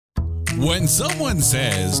When someone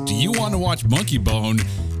says, "Do you want to watch Monkeybone?"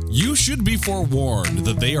 you should be forewarned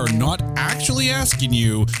that they are not actually asking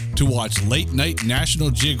you to watch late-night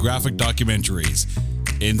National Geographic documentaries.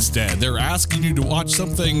 Instead, they're asking you to watch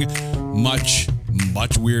something much,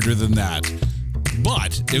 much weirder than that.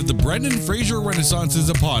 But if the Brendan Fraser Renaissance is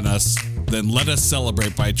upon us, then let us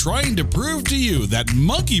celebrate by trying to prove to you that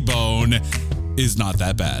Monkeybone is not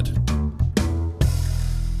that bad.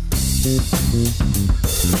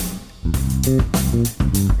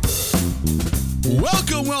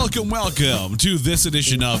 Welcome to this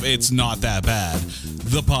edition of It's Not That Bad,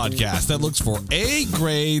 the podcast that looks for A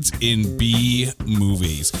grades in B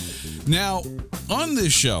movies. Now, on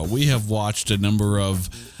this show, we have watched a number of,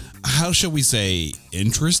 how shall we say,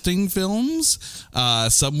 interesting films.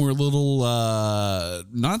 Some were a little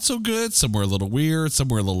not so good, some were a little weird, some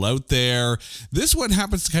were a little out there. This one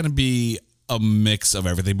happens to kind of be a mix of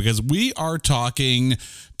everything because we are talking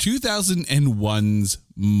 2001's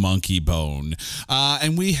Monkeybone.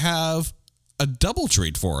 And we have a double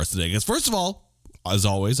treat for us today. Because first of all, as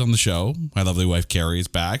always on the show, my lovely wife Carrie is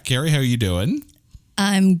back. Carrie, how are you doing?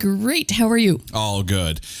 I'm great. How are you? All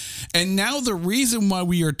good. And now the reason why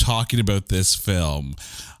we are talking about this film,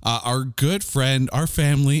 our good friend, our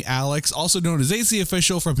family, Alex, also known as AC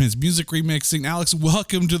Official from his music remixing. Alex,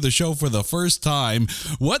 welcome to the show for the first time.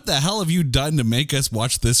 What the hell have you done to make us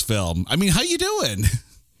watch this film? I mean, how you doing?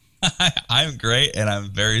 I'm great, and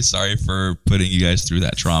I'm very sorry for putting you guys through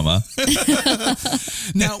that trauma.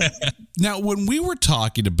 Now, when we were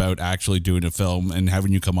talking about actually doing a film and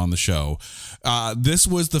having you come on the show, this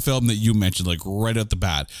was the film that you mentioned, like right at the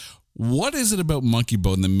bat. What is it about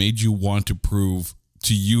Monkeybone that made you want to prove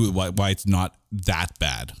to you why it's not that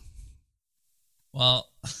bad? Well,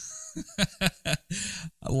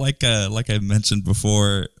 like I mentioned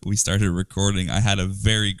before we started recording, I had a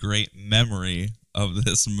very great memory of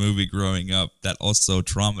this movie growing up that also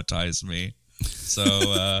traumatized me.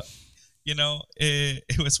 So,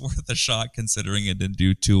 it was worth a shot considering it didn't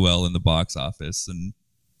do too well in the box office. And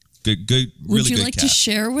good, really good. Would you like to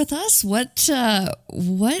share with us what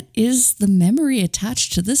is the memory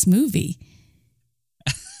attached to this movie?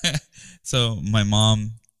 So my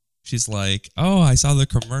mom, she's like, "Oh, I saw the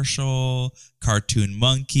commercial, cartoon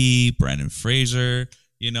monkey, Brendan Fraser.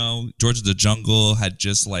 George of the Jungle had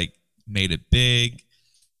just like made it big,"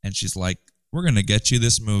 and she's like, "We're gonna get you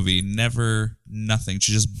this movie." Nothing.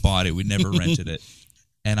 She just bought it. We never rented it.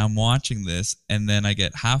 And I'm watching this, and then I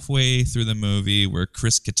get halfway through the movie where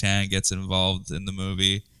Chris Kattan gets involved in the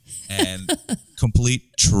movie, and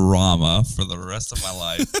complete trauma for the rest of my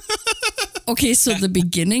life. Okay, so the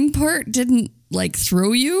beginning part didn't like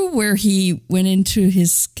throw you where he went into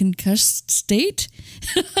his concussed state?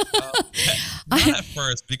 Not at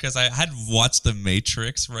first, because I had watched The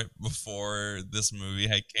Matrix right before this movie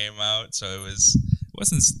had came out, so it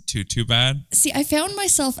wasn't too bad. See, I found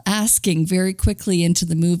myself asking very quickly into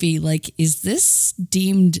the movie, like, is this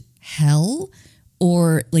deemed hell?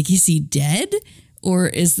 Or, like, is he dead? Or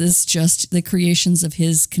is this just the creations of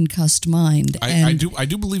his concussed mind? I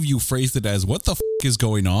do believe you phrased it as, what the is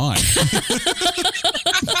going on?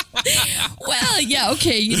 Well, yeah,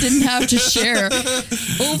 okay, you didn't have to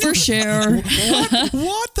overshare.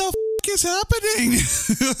 What the is happening?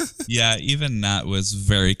 Yeah, even Nat was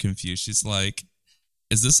very confused. She's like,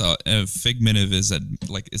 is this a figment of his,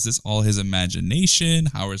 like, is this all his imagination?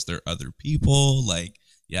 How is there other people? Like,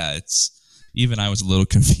 yeah, even I was a little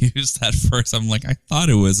confused at first. I'm like, I thought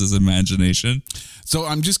it was his imagination. So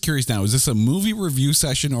I'm just curious now, is this a movie review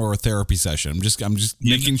session or a therapy session? I'm just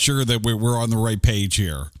making sure that we're on the right page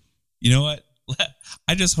here. You know what?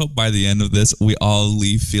 I just hope by the end of this, we all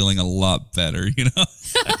leave feeling a lot better,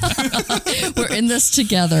 We're in this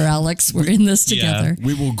together, Alex. We're in this together. Yeah,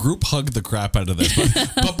 we will group hug the crap out of this.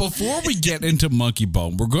 But before we get into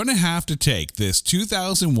Monkeybone, we're going to have to take this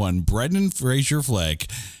 2001 Brendan Fraser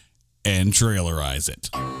flick and trailerize it.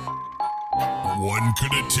 One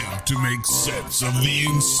could attempt to make sense of the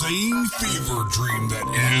insane fever dream that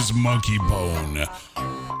is Monkeybone.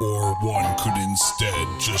 Or one could instead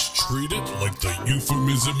just treat it like the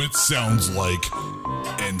euphemism it sounds like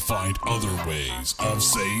and find other ways of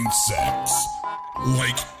saying sex.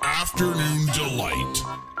 Like afternoon delight,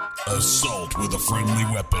 assault with a friendly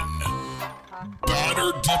weapon,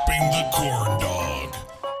 batter dipping the corn dog,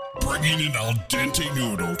 bringing an al dente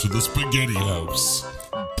noodle to the spaghetti house,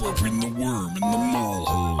 burping the worm in the mole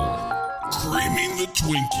hole, creaming the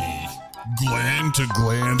Twinkie, gland to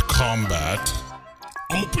gland combat,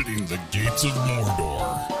 opening the gates of Mordor,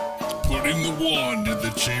 putting the wand in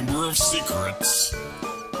the Chamber of Secrets,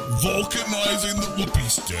 vulcanizing the whoopee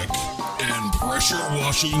stick, and pressure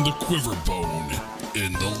washing the quiver bone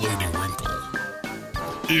in the lady ring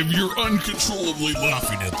If you're uncontrollably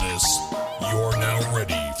laughing at this, you're now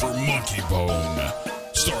ready for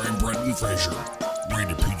Monkeybone, starring Brendan Fraser,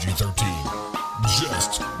 rated PG-13,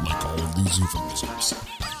 just like all of these euphemisms.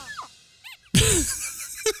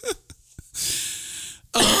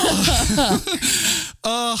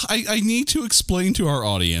 I need to explain to our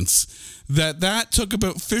audience that took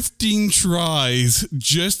about 15 tries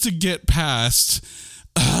just to get past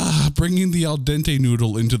bringing the al dente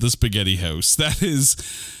noodle into the spaghetti house. That is,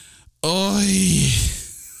 I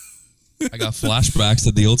got flashbacks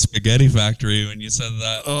to the old spaghetti factory when you said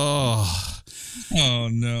that. Oh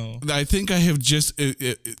no! I think I have just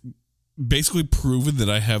basically proven that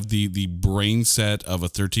I have the brain set of a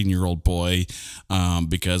 13-year-old boy,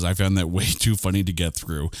 because I found that way too funny to get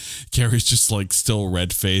through. Carrie's just like still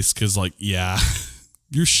red-faced because, like, yeah,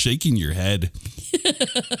 you're shaking your head.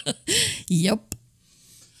 Yep.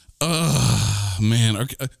 Man.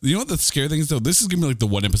 Okay. You know what the scary thing is, though? This is going to be like the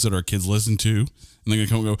one episode our kids listen to. And they're going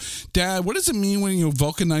to come and go, Dad, what does it mean when you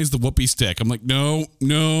vulcanize the whoopee stick? I'm like, no,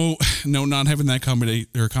 not having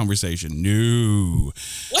that conversation. No.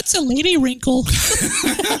 What's a lady wrinkle?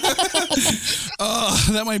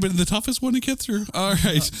 That might have been the toughest one to get through. All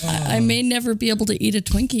right. I may never be able to eat a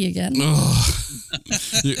Twinkie again.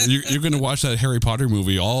 You're going to watch that Harry Potter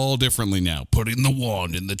movie all differently now. Putting the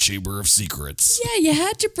wand in the Chamber of Secrets. Yeah, you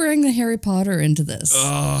had to bring the Harry Potter into this.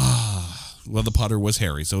 Well, the Potter was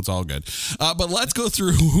Harry, so it's all good. But let's go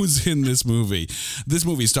through who's in this movie. This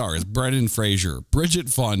movie stars Brendan Fraser, Bridget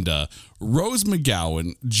Fonda, Rose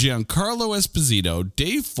McGowan, Giancarlo Esposito,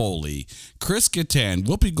 Dave Foley, Chris Kattan,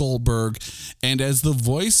 Whoopi Goldberg, and as the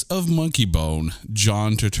voice of Monkeybone,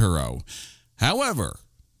 John Turturro. However,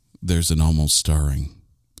 there's an almost starring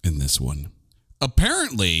in this one.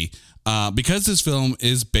 Apparently, because this film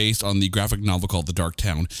is based on the graphic novel called The Dark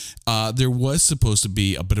Town, there was supposed to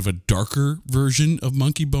be a bit of a darker version of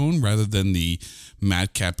Monkeybone rather than the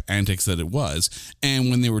madcap antics that it was.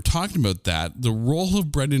 And when they were talking about that, the role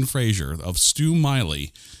of Brendan Fraser, of Stu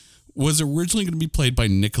Miley, was originally going to be played by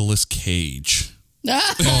Nicolas Cage.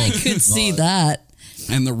 I could see that.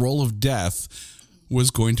 And the role of Death was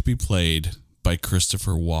going to be played by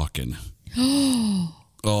Christopher Walken.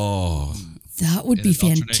 Oh, that would be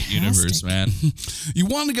fantastic. Alternate universe, man. You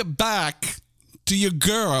want to get back to your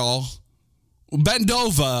girl? Bend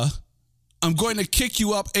over. I'm going to kick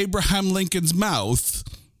you up Abraham Lincoln's mouth.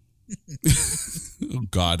 Oh,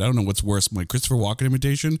 God. I don't know what's worse, my Christopher Walken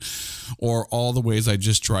imitation or all the ways I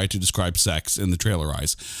just tried to describe sex in the trailer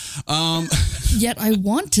eyes. Yet I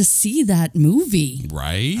want to see that movie.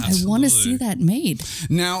 Right? I want to see that made.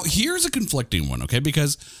 Now, here's a conflicting one, okay?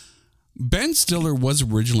 Because Ben Stiller was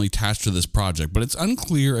originally attached to this project, but it's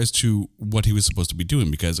unclear as to what he was supposed to be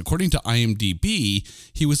doing because according to IMDb,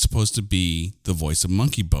 he was supposed to be the voice of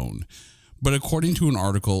Monkeybone. But according to an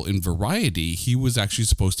article in Variety, he was actually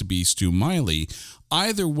supposed to be Stu Miley.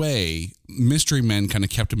 Either way, Mystery Men kind of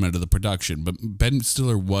kept him out of the production, but Ben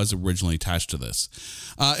Stiller was originally attached to this.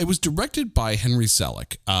 It was directed by Henry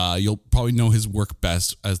Selick. You'll probably know his work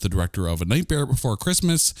best as the director of A Nightmare Before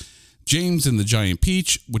Christmas, James and the Giant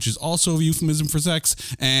Peach, which is also a euphemism for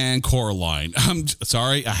sex, and Coraline. I'm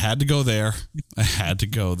sorry, I had to go there.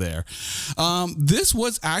 This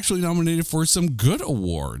was actually nominated for some good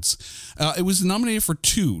awards. It was nominated for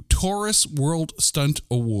 2 Taurus World Stunt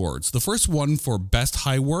Awards. The first one for Best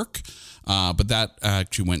High Work, but that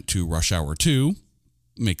actually went to Rush Hour 2.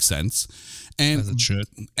 Makes sense. As it should.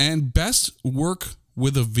 And Best Work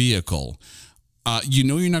with a Vehicle. You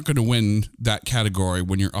know you're not going to win that category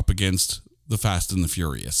when you're up against the Fast and the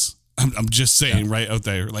Furious. I'm just saying right out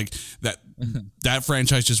there, like that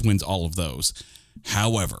franchise just wins all of those.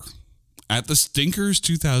 However, at the Stinkers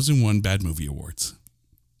 2001 Bad Movie Awards,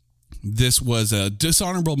 this was a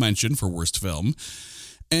dishonorable mention for Worst Film,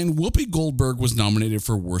 and Whoopi Goldberg was nominated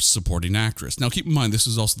for Worst Supporting Actress. Now, keep in mind, this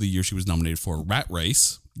was also the year she was nominated for Rat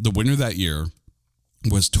Race. The winner that year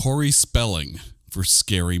was Tori Spelling for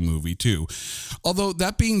Scary Movie 2. Although,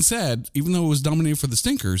 that being said, even though it was nominated for the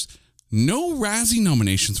Stinkers, no Razzie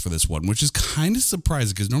nominations for this one, which is kind of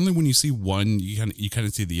surprising because normally when you see one, you kind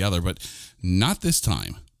of see the other, but not this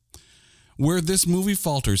time. Where this movie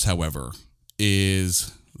falters, however,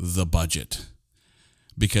 is the budget.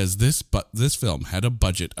 Because this film had a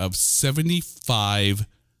budget of $75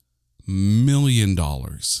 million.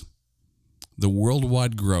 The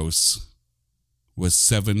worldwide gross was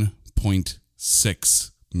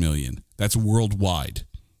 $7.6 million. That's worldwide.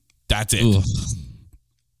 That's it. Ugh.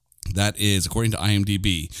 That is according to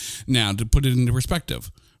IMDb. Now, to put it into perspective,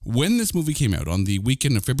 when this movie came out on the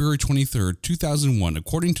weekend of February 23rd, 2001,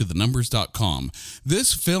 according to thenumbers.com,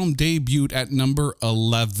 this film debuted at number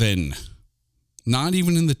 11 Not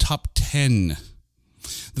even in the top 10.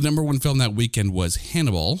 The number one film that weekend was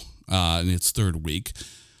Hannibal in its third week.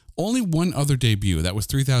 Only one other debut. That was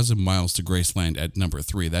 3,000 Miles to Graceland at number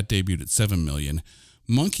 3. That debuted at 7 million.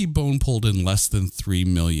 Monkeybone pulled in less than 3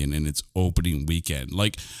 million in its opening weekend.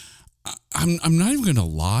 Like, I'm not even going to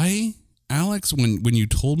lie, Alex, when you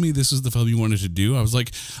told me this is the film you wanted to do, I was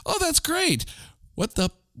like, oh, that's great. What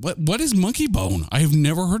is Monkeybone? I have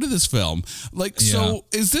never heard of this film. Like, so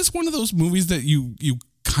is this one of those movies that you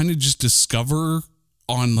kind of just discover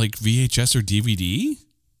on like VHS or DVD?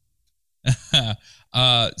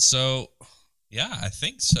 So yeah, I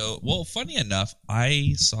think so. Well, funny enough,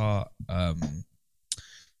 I saw a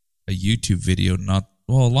YouTube video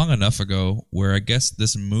long enough ago where I guess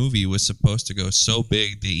this movie was supposed to go so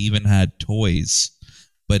big they even had toys,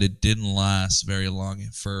 but it didn't last very long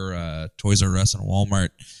for Toys R Us and Walmart.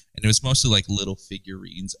 And it was mostly like little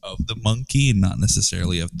figurines of the monkey and not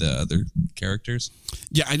necessarily of the other characters.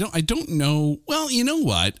 Yeah, I don't know. Well, you know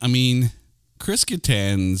what? I mean, Chris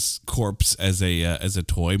Kattan's corpse as a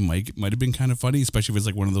toy might have been kind of funny, especially if it's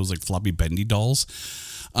like one of those like floppy bendy dolls.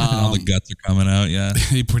 All the guts are coming out, yeah.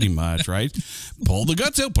 Pretty much, right? Pull the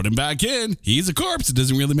guts out, put him back in. He's a corpse. It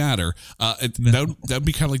doesn't really matter. That would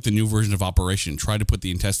be kind of like the new version of Operation. Try to put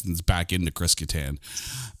the intestines back into Chris Kattan.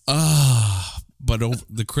 But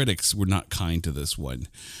the critics were not kind to this one.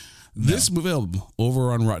 This film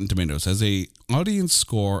over on Rotten Tomatoes has a audience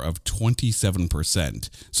score of 27%.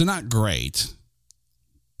 So not great,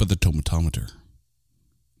 but the tomatometer.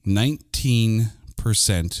 19%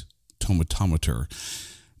 tomatometer.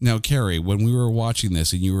 Now, Carrie, when we were watching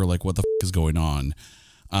this and you were like, what the is going on?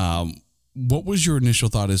 What was your initial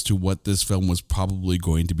thought as to what this film was probably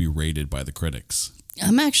going to be rated by the critics?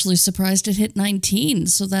 I'm actually surprised it hit 19,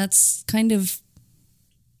 so that's kind of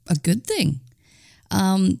a good thing.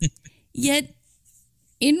 Yet,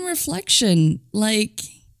 in reflection, like,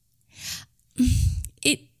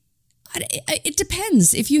 it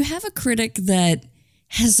depends. If you have a critic that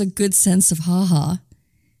has a good sense of haha,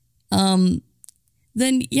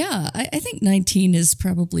 then yeah, I think 19 is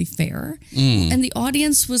probably fair. And the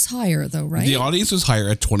audience was higher, though, right? The audience was higher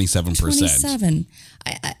at 27%. 27.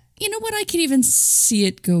 You know what? I could even see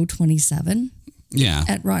it go 27. Yeah.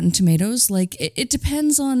 At Rotten Tomatoes. Like, it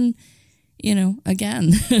depends on,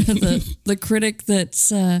 again, the critic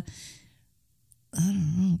that's, I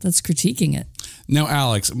don't know, that's critiquing it. Now,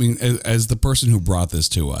 Alex, I mean, as the person who brought this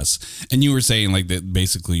to us, and you were saying like that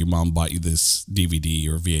basically your mom bought you this DVD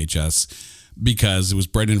or VHS because it was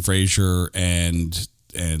Brendan Fraser and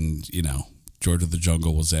George of the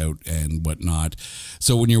Jungle was out and whatnot.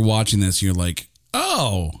 So when you're watching this, you're like,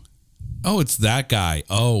 oh, it's that guy.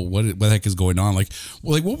 Oh, what the heck is going on? Like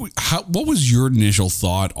what was your initial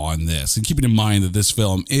thought on this? And keeping in mind that this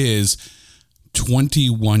film is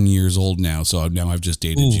 21 years old now, so now I've just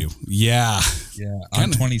dated you. Yeah. Yeah,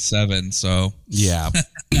 I'm 27, so. Yeah.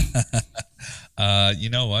 You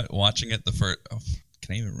know what? Watching it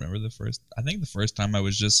can I even remember I think the first time I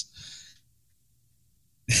was just,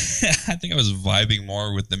 I think I was vibing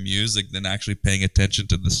more with the music than actually paying attention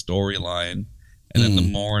to the storyline. And then the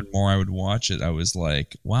more and more I would watch it, I was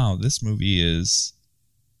like, wow, this movie is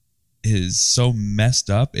so messed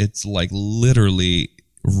up. It's like literally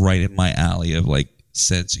right in my alley of like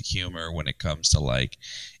sense of humor when it comes to like,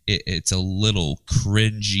 it's a little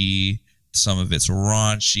cringy. Some of it's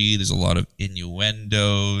raunchy. There's a lot of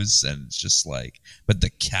innuendos and it's just like, but the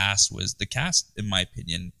cast, in my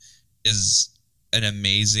opinion, is an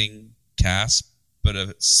amazing cast, but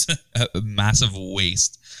a massive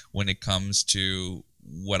waste when it comes to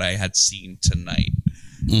what I had seen tonight,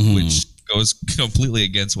 which goes completely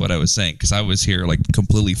against what I was saying, because I was here like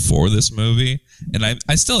completely for this movie, and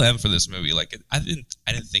I still am for this movie. Like I didn't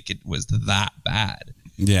think it was that bad.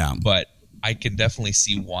 Yeah, but I can definitely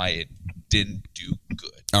see why it didn't do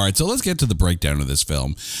good. All right, so let's get to the breakdown of this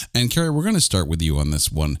film. And Carrie, we're going to start with you on this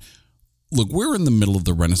one. Look, we're in the middle of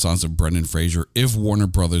the renaissance of Brendan Fraser. If Warner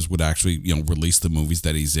Brothers would actually, release the movies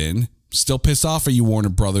that he's in, still pissed off at you, Warner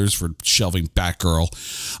Brothers, for shelving Batgirl.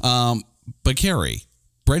 But Carrie,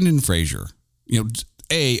 Brendan Fraser,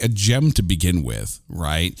 a gem to begin with,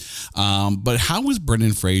 right? But how was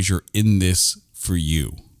Brendan Fraser in this for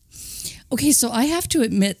you? Okay, so I have to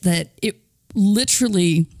admit that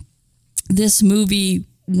this movie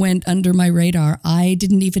went under my radar. I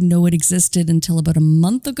didn't even know it existed until about a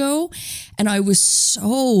month ago, and I was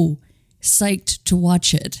so psyched to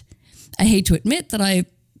watch it. I hate to admit that I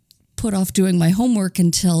put off doing my homework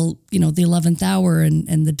until, the 11th hour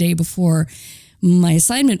and the day before my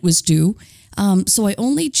assignment was due. So I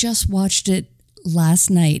only just watched it last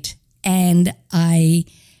night, and I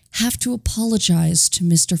have to apologize to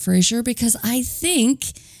Mr. Fraser because I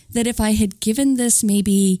think that if I had given this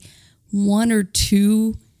maybe one or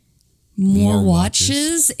two more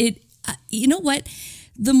watches, you know what?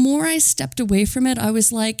 The more I stepped away from it, I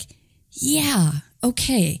was like, yeah,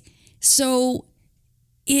 okay. So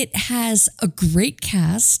it has a great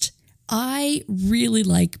cast. I really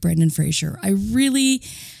like Brendan Fraser.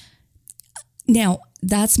 Now,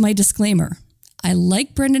 that's my disclaimer. I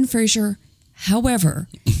like Brendan Fraser. However,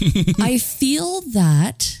 I feel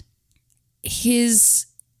that his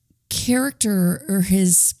character or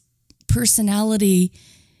his personality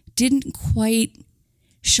didn't quite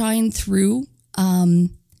shine through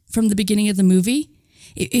from the beginning of the movie.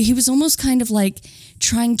 He was almost kind of like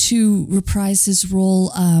trying to reprise his role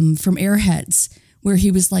from Airheads, where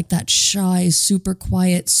he was like that shy, super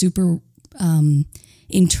quiet, super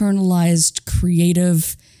internalized,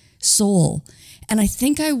 creative soul. And I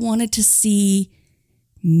think I wanted to see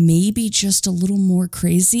maybe just a little more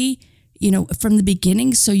crazy, from the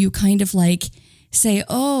beginning. So you kind of like say,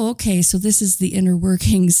 oh, okay, so this is the inner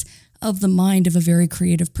workings of the mind of a very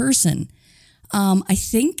creative person. I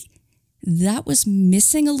think that was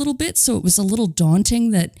missing a little bit. So it was a little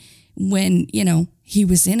daunting that when, he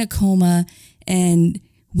was in a coma and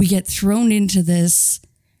we get thrown into this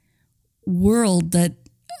world that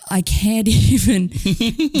I can't even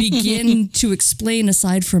begin to explain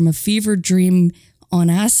aside from a fever dream on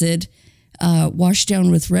acid, washed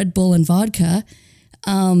down with Red Bull and vodka.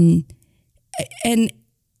 And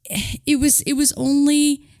it was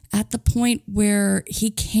only at the point where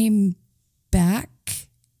he came back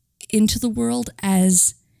into the world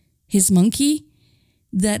as his monkey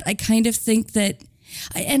that I kind of think that,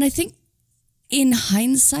 and I think in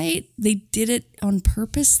hindsight, they did it on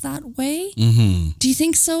purpose that way. Mm-hmm. Do you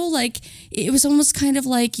think so? Like, it was almost kind of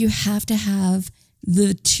like you have to have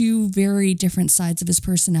the two very different sides of his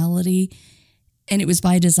personality, and it was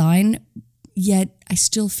by design, yet I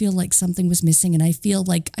still feel like something was missing, and I feel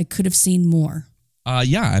like I could have seen more.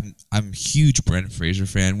 Yeah, I'm a huge Brendan Fraser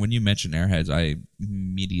fan. When you mentioned Airheads, I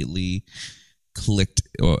immediately clicked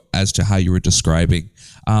as to how you were describing.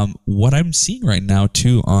 What I'm seeing right now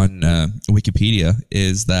too on Wikipedia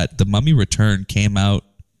is that The Mummy Return came out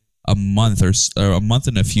a month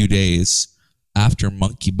and a few days after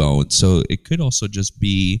Monkeybone, so it could also just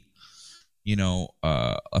be,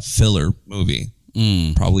 a filler movie.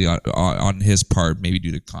 Probably on his part, maybe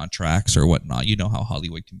due to contracts or whatnot. You know how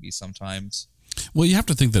Hollywood can be sometimes. Well, you have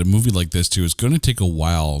to think that a movie like this too is going to take a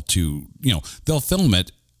while to, they'll film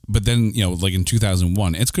it, but then, like in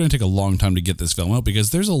 2001, it's going to take a long time to get this film out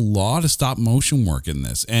because there's a lot of stop motion work in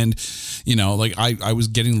this. And, like I was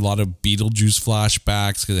getting a lot of Beetlejuice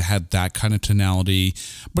flashbacks because it had that kind of tonality.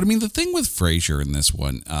 But I mean, the thing with Fraser in this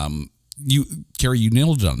one, Carrie, you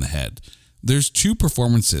nailed it on the head. There's two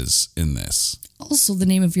performances in this. Also the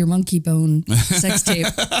name of your Monkeybone sex tape.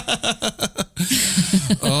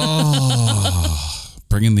 Oh,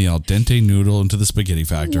 bringing the al dente noodle into the spaghetti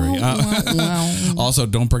factory. Wow. Also,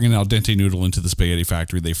 don't bring an al dente noodle into the spaghetti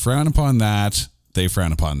factory. They frown upon that.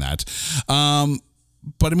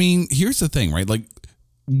 But I mean, here's the thing, right? Like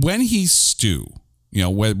when he's Stu,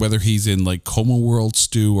 whether he's in like coma world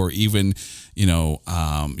Stu or even,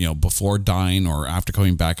 before dying or after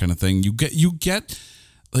coming back kind of thing, you get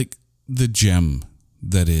like the gem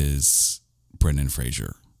that is Brendan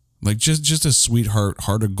Fraser. Like just a sweetheart,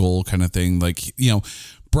 heart of gold kind of thing. Like,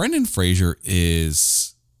 Brendan Fraser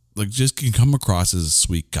is like just can come across as a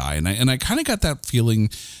sweet guy. And I kind of got that feeling,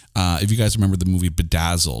 if you guys remember the movie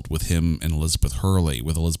Bedazzled with him and Elizabeth Hurley,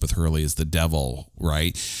 with Elizabeth Hurley as the devil,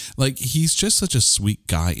 right? Like he's just such a sweet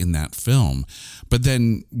guy in that film. But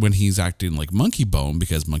then when he's acting like Monkeybone,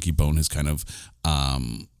 because Monkeybone has kind of,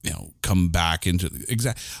 come back into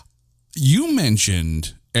you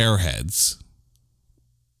mentioned Airheads.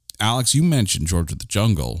 Alex, you mentioned George of the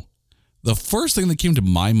Jungle. The first thing that came to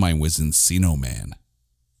my mind was Encino Man.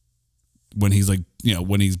 When he's like,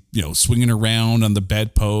 swinging around on the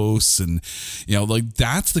bedposts and, like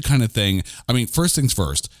that's the kind of thing. I mean, first things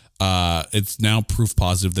first, it's now proof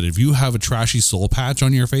positive that if you have a trashy soul patch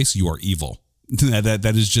on your face, you are evil.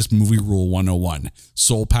 That is just movie rule 101.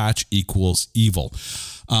 Soul patch equals evil.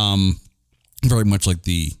 Very much like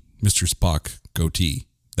the Mr. Spock goatee.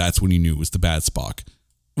 That's when you knew it was the bad Spock.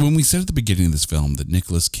 When we said at the beginning of this film that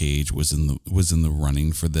Nicolas Cage was in the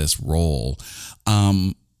running for this role,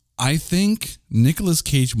 I think Nicolas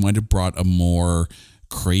Cage might have brought a more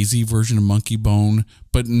crazy version of Monkeybone,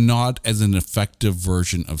 but not as an effective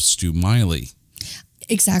version of Stu Miley.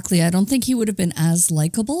 Exactly. I don't think he would have been as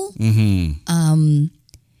likable. Mm-hmm.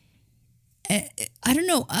 I don't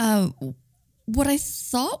know. what I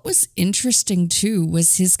thought was interesting too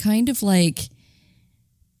was his kind of like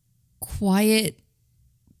quiet,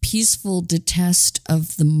 peaceful detest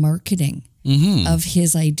of the marketing of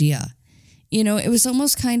his idea. You know, it was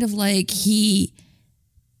almost kind of like he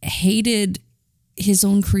hated his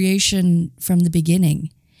own creation from the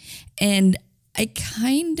beginning. And I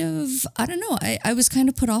don't know, I was kind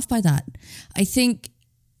of put off by that. I think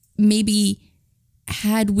maybe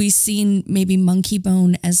had we seen maybe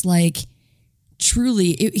Monkeybone as like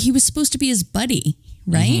truly, he was supposed to be his buddy,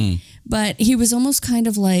 right? But he was almost kind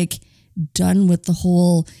of like done with the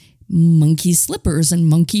whole monkey slippers and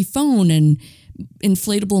monkey phone and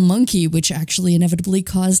inflatable monkey, which actually inevitably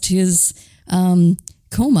caused his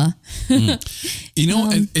coma. You know,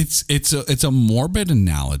 it's a morbid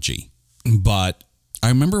analogy, but I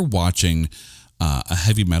remember watching a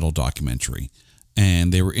heavy metal documentary,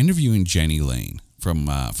 and they were interviewing Jenny Lane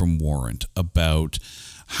from Warrant about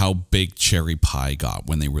how big Cherry Pie got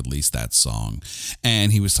when they released that song.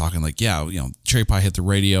 And he was talking like, yeah, you know, Cherry Pie hit the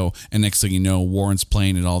radio, and next thing you know, Warrant's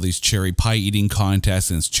playing at all these cherry pie eating contests,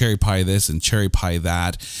 and it's cherry pie this and cherry pie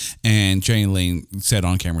that. And Jenny Lane said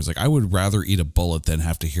on camera, like, I would rather eat a bullet than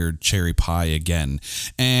have to hear cherry pie again.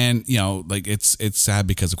 And, you know, like it's sad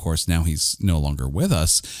because of course now he's no longer with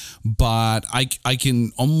us, but I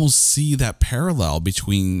can almost see that parallel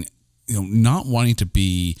between, you know, not wanting to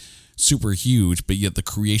be super huge, but yet the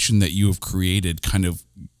creation that you have created kind of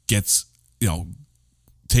gets, you know,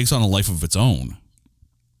 takes on a life of its own.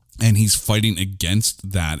 And he's fighting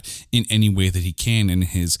against that in any way that he can in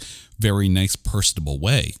his very nice, personable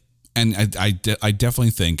way. And I definitely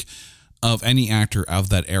think of any actor of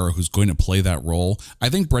that era who's going to play that role, I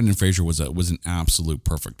think Brendan Fraser was an absolute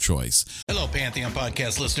perfect choice. Hello, Pantheon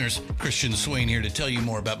podcast listeners. Christian Swain here to tell you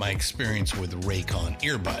more about my experience with Raycon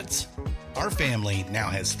earbuds. Our family now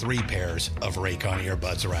has 3 pairs of Raycon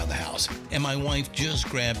earbuds around the house, and my wife just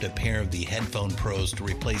grabbed a pair of the Headphone Pros to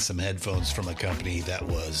replace some headphones from a company that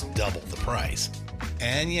was double the price.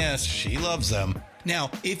 And yes, she loves them.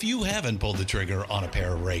 Now, if you haven't pulled the trigger on a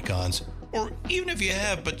pair of Raycons, or even if you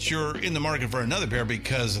have, but you're in the market for another pair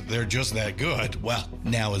because they're just that good, well,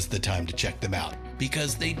 now is the time to check them out,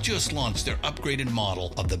 because they just launched their upgraded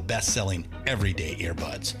model of the best-selling everyday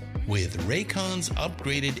earbuds. With Raycon's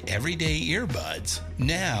upgraded everyday earbuds,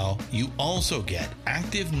 now you also get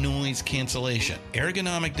active noise cancellation,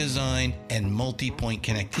 ergonomic design, and multi-point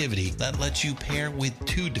connectivity that lets you pair with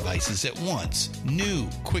 2 devices at once. New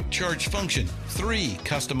quick charge function, 3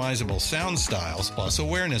 customizable sound styles, plus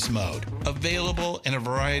awareness mode. Available in a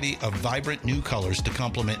variety of vibrant new colors to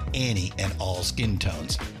complement any and all skin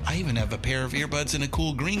tones. I even have a pair of earbuds in a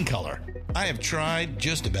cool green color. I have tried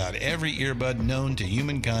just about every earbud known to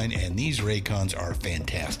humankind, and these Raycons are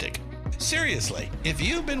fantastic. Seriously, if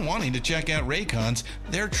you've been wanting to check out Raycons,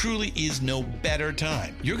 there truly is no better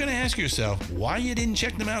time. You're going to ask yourself why you didn't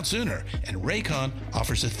check them out sooner, and Raycon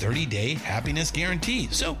offers a 30-day happiness guarantee.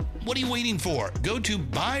 So what are you waiting for? Go to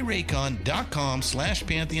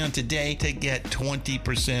buyraycon.com/Pantheon today to get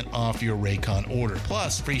 20% off your Raycon order,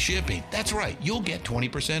 plus free shipping. That's right, you'll get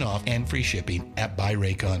 20% off and free shipping at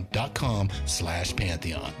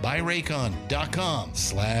buyraycon.com/Pantheon.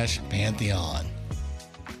 buyraycon.com/Pantheon.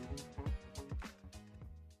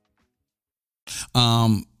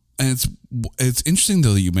 And it's interesting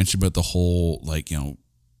though that you mentioned about the whole, like, you know,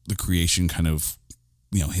 the creation kind of,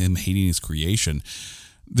 you know, him hating his creation.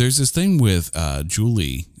 There's this thing with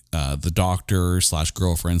Julie, the doctor /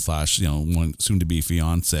 girlfriend / you know, one soon to be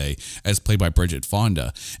fiance, as played by Bridget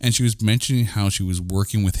Fonda, and she was mentioning how she was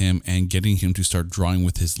working with him and getting him to start drawing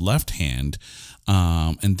with his left hand.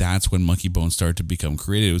 And that's when Monkeybone started to become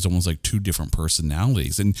created. It was almost like 2 different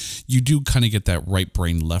personalities, and you do kind of get that right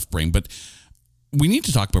brain, left brain, but we need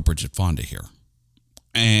to talk about Bridget Fonda here.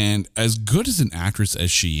 And as good as an actress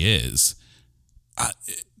as she is,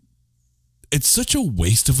 it's such a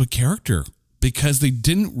waste of a character because they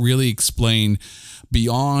didn't really explain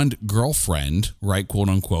beyond girlfriend, right, quote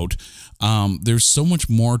unquote. There's so much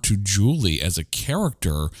more to Julie as a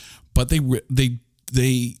character, but they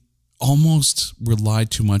almost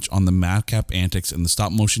relied too much on the madcap antics and the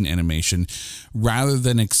stop motion animation rather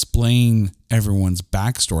than explain everyone's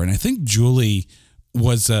backstory. And I think Julie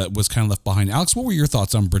was kind of left behind. Alex, what were your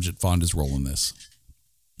thoughts on Bridget Fonda's role in this?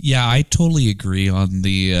 Yeah, I totally agree on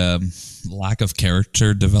the lack of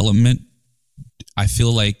character development. I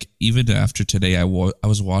feel like even after today, I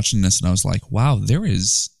was watching this and I was like, wow, there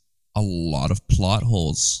is a lot of plot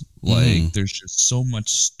holes. Like, there's just so much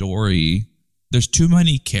story. There's too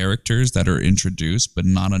many characters that are introduced, but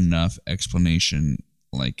not enough explanation.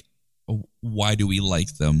 Like, why do we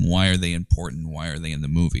like them? Why are they important? Why are they in the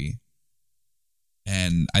movie?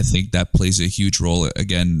 And I think that plays a huge role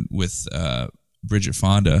again with Bridget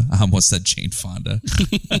Fonda. I almost said Jane Fonda.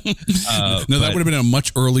 That would have been a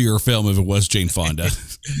much earlier film if it was Jane Fonda.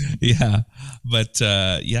 Yeah. But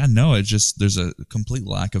it just, there's a complete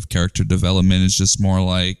lack of character development. It's just more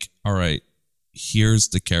like, all right, here's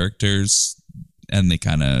the characters, and they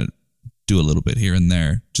kind of do a little bit here and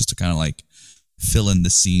there just to kind of like fill in the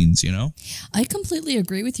scenes, you know? I completely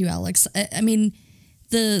agree with you, Alex. I mean,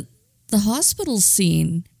 the hospital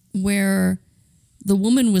scene where the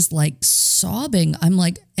woman was like sobbing, I'm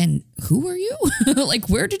like, and who are you? Like,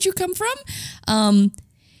 where did you come from? And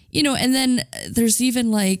then there's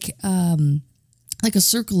even like a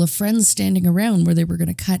circle of friends standing around where they were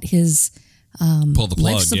going to cut his pull the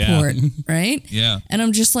plug, life support, right? Yeah. And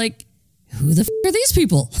I'm just like, who the are these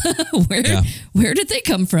people? Where did they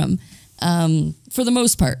come from? For the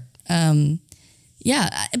most part.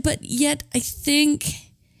 But yet I think,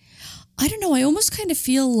 I don't know, I almost kind of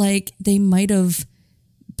feel like they might have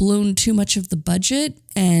blown too much of the budget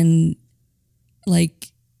and like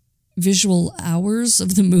visual hours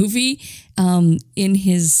of the movie in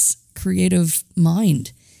his creative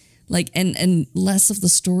mind, like and less of the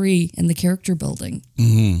story and the character building.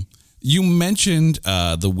 Mm-hmm. You mentioned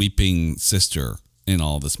the weeping sister in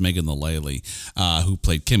all this, Megan Mullally, who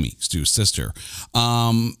played Kimmy, Stu's sister.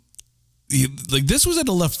 Like, this was at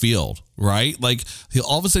a left field, right? Like,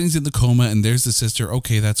 all of a sudden he's in the coma, and there's the sister.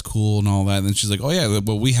 Okay, that's cool and all that. And then she's like, "Oh yeah,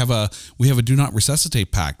 well we have a do not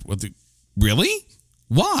resuscitate pact." Really?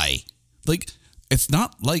 Why? Like, it's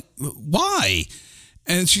not like, why?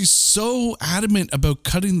 And she's so adamant about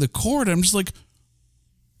cutting the cord. I'm just like,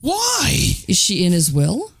 why? Is she in his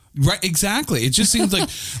will? Right, exactly. It just seems like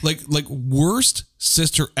worst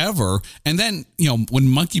sister ever. And then, when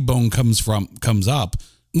Monkeybone comes up,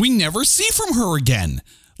 we never see from her again.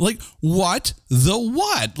 Like, what?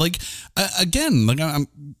 Like, again, like,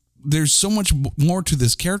 there's so much more to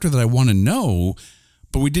this character that I want to know,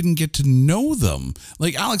 but we didn't get to know them.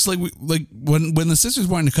 Like, Alex, like when the sisters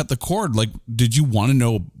wanted to cut the cord, like, did you want to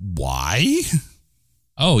know why?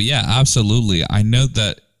 Oh yeah, absolutely. I know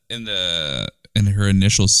that in her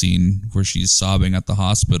initial scene where she's sobbing at the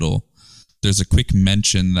hospital, there's a quick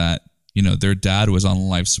mention that, their dad was on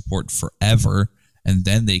life support forever, and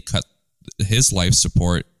then they cut his life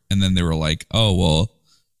support, and then they were like, oh, well,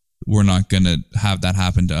 we're not going to have that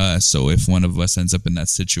happen to us. So if one of us ends up in that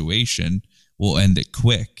situation, we'll end it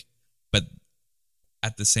quick. But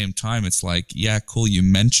at the same time, it's like, yeah, cool, you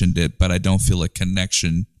mentioned it, but I don't feel a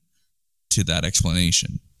connection to that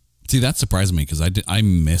explanation. See, that surprised me because I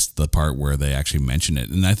missed the part where they actually mention it.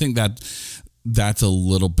 And I think that's a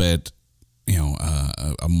little bit,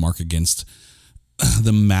 a mark against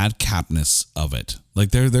the madcapness of it.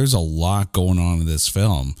 Like, there's a lot going on in this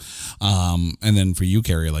film. And then for you,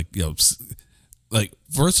 Carrie, like, like,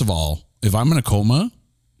 first of all, if I'm in a coma,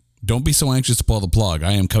 don't be so anxious to pull the plug.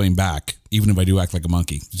 I am coming back, even if I do act like a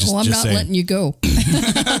monkey. I'm not letting you go.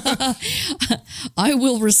 I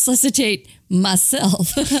will resuscitate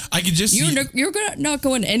myself. I can just you're not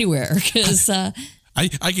going anywhere because I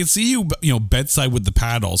can see you, bedside with the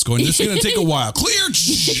paddles, going, "This is going to take a while." Clear.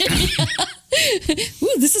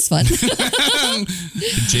 Ooh, this is fun.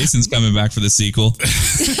 Jason's coming back for the sequel.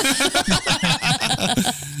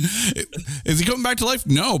 Is he coming back to life?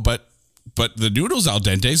 No, but the noodle's al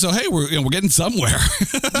dente, so hey, we're getting somewhere.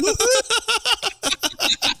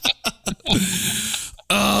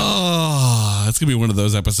 Oh, it's gonna be one of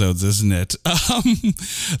those episodes, isn't it?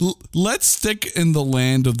 Let's stick in the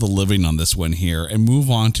land of the living on this one here and move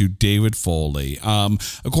on to David Foley.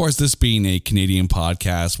 Of course, this being a Canadian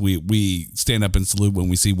podcast, we stand up and salute when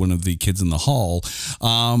we see one of the kids in the hall.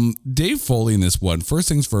 Dave Foley in this one. First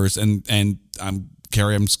things first, and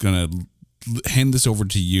Carrie, I'm just gonna hand this over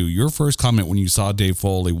to you. Your first comment when you saw Dave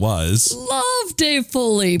Foley was, "Love Dave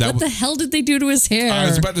Foley. What the hell did they do to his hair?" I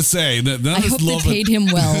was about to say that. I hope they paid him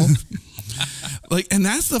well. Like, and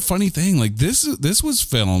that's the funny thing. Like, this was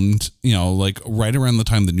filmed, like right around the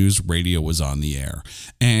time the news radio was on the air,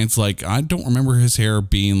 and it's like, I don't remember his hair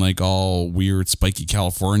being like all weird, spiky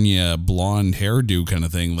California blonde hairdo kind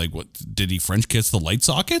of thing. Like, what did he French kiss the light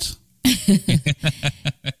socket?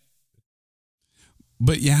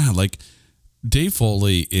 But yeah, like, Dave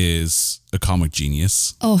Foley is a comic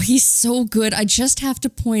genius. Oh, he's so good. I just have to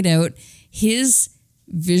point out his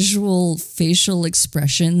visual facial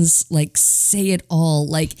expressions, like, say it all.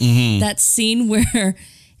 Like, that scene where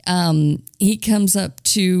he comes up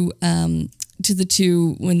to the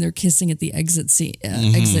two when they're kissing at the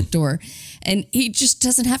exit door, and he just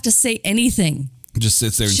doesn't have to say anything. Just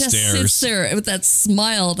sits there and stares. Just sits there with that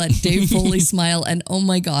smile, that Dave Foley smile, and oh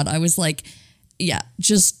my God, I was like, yeah,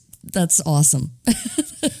 just that's awesome.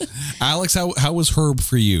 Alex, how was Herb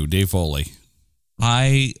for you, Dave Foley?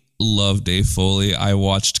 I love Dave Foley. I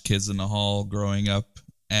watched Kids in the Hall growing up,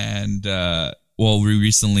 and we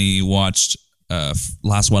recently watched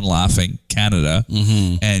Last One Laughing Canada,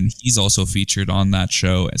 and he's also featured on that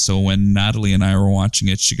show. So when Natalie and I were watching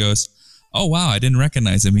it, she goes, "Oh wow, I didn't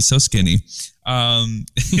recognize him. He's so skinny." But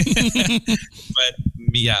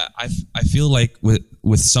yeah, I feel like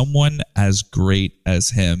with someone as great as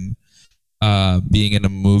him, being in a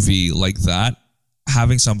movie like that,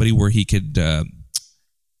 having somebody where he could,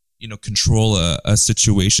 control a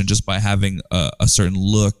situation just by having a certain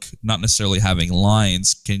look, not necessarily having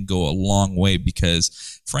lines, can go a long way.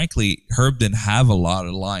 Because frankly, Herb didn't have a lot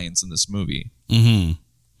of lines in this movie.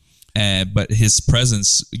 But his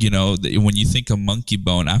presence, when you think of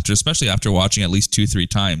Monkeybone, especially after watching at least 2-3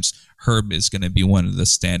 times, Herb is going to be one of the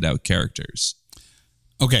standout characters.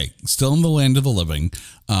 Okay, still in the land of the living,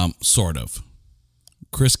 sort of.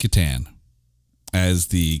 Chris Kattan as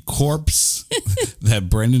the corpse that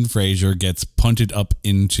Brendan Fraser gets punted up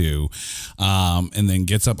into, and then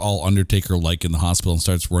gets up all Undertaker-like in the hospital and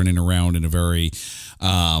starts running around in a very...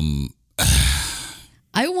 I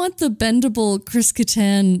want the bendable Chris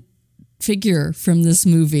Kattan figure from this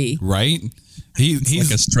movie. Right? He's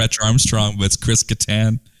like a Stretch Armstrong, but it's Chris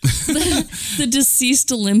Kattan. The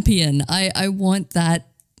deceased Olympian. I want that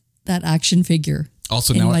action figure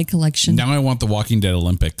also in my collection. Now I want the Walking Dead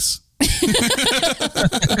Olympics.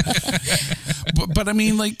 but I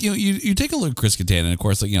mean, like, you take a look at Chris Kattan, and of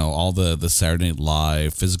course, like, all the Saturday Night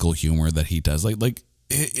Live physical humor that he does, like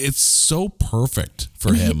it's so perfect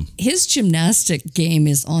for him. His gymnastic game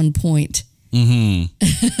is on point. Well,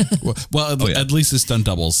 at least his stunt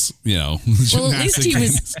doubles, Well, at least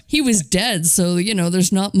he was dead, so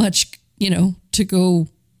there's not much to go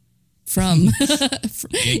from.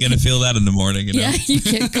 You ain't gonna feel that in the morning, Yeah, you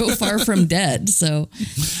can't go far from dead. So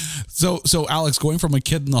Alex, going from a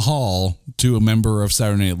kid in the hall to a member of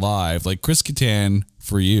Saturday Night Live, like Chris Kattan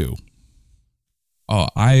for you. Oh,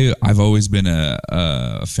 I've always been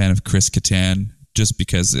a fan of Chris Kattan just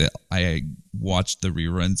because I watched the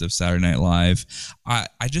reruns of Saturday Night Live. I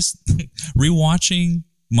just rewatching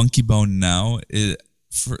Monkeybone now,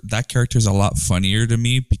 that character is a lot funnier to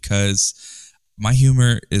me because my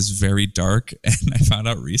humor is very dark, and I found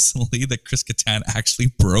out recently that Chris Kattan actually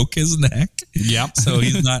broke his neck. Yep. So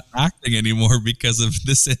he's not acting anymore because of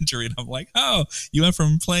this injury. And I'm like, oh, you went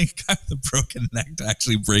from playing a guy with a broken neck to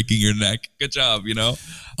actually breaking your neck. Good job, Does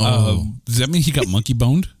that mean he got monkey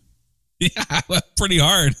boned? Yeah, pretty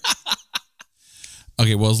hard.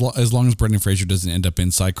 Okay, well, as long as Brendan Fraser doesn't end up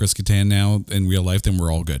inside Chris Kattan now in real life, then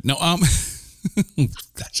we're all good. No,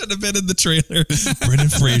 that should have been in the trailer. Brendan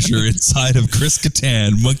Fraser inside of Chris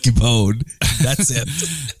Kattan, Monkeybone. That's it.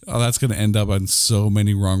 Oh, that's going to end up on so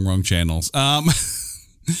many wrong channels.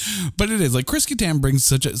 But it is like Chris Kattan brings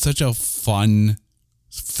such a fun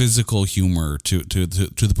physical humor to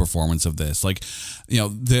the performance of this. Like, he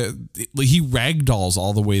ragdolls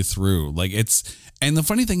all the way through. Like, and the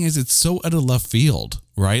funny thing is, it's so out of left field,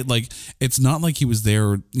 right? Like, it's not like he was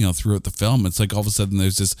there, throughout the film. It's like all of a sudden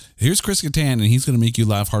here's Chris Kattan, and he's going to make you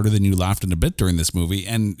laugh harder than you laughed in a bit during this movie,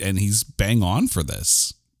 and he's bang on for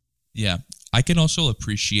this. Yeah, I can also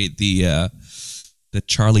appreciate the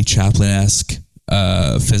Charlie Chaplin-esque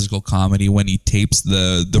physical comedy when he tapes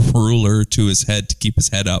the ruler to his head to keep his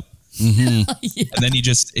head up. Yeah. And then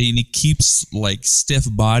he keeps like stiff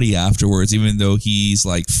body afterwards, even though he's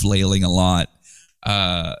like flailing a lot.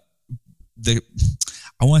 I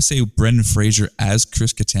want to say Brendan Fraser as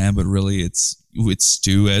Chris Kattan, but really it's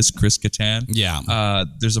Stu as Chris Kattan. Yeah.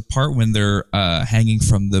 There's a part when they're hanging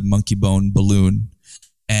from the Monkeybone balloon,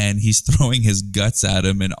 and he's throwing his guts at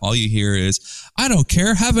him, and all you hear is, "I don't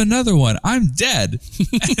care, have another one, I'm dead."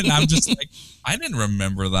 And I'm just like, I didn't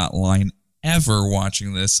remember that line ever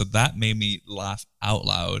watching this, so that made me laugh out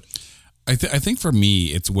loud. I think for me,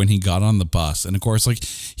 it's when he got on the bus, and of course, like,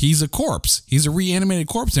 he's a corpse. He's a reanimated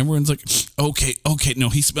corpse. And everyone's like, okay, no,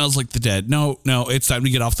 he smells like the dead. No, it's time to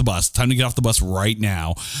get off the bus. Time to get off the bus right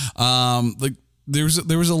now. Like, there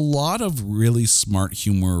was a lot of really smart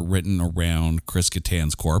humor written around Chris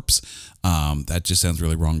Kattan's corpse. That just sounds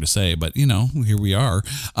really wrong to say, but here we are.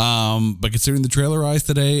 But considering the trailer eyes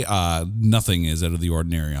today, nothing is out of the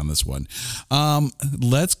ordinary on this one.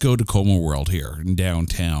 Let's go to Coma World here in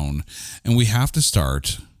downtown, and we have to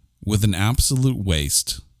start with an absolute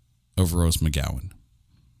waste of Rose McGowan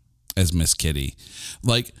as Miss Kitty.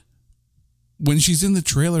 Like, when she's in the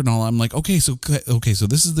trailer and all, I'm like, okay, so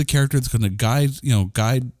this is the character that's going to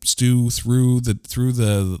guide Stu through this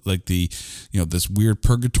weird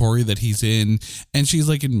purgatory that he's in, and she's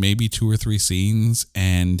like in maybe 2 or 3 scenes,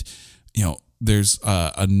 and there's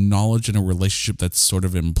a knowledge and a relationship that's sort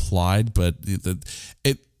of implied, but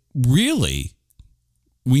it really,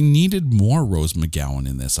 we needed more Rose McGowan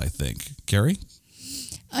in this, I think. Carrie?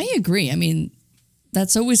 I agree. I mean,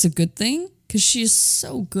 that's always a good thing because she's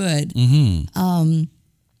so good. But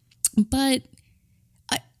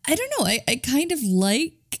I don't know. I kind of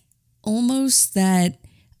like almost that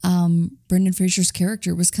Brendan Fraser's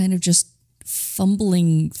character was kind of just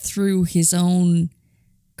fumbling through his own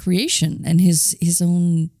creation and his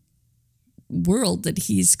own world that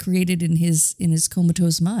he's created in his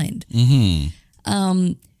comatose mind.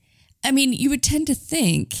 I mean, you would tend to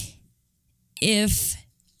think if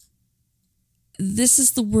this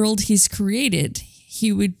is the world he's created,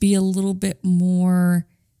 he would be a little bit more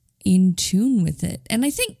in tune with it. And I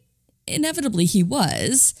think inevitably he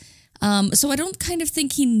was. So I don't kind of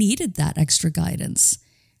think he needed that extra guidance.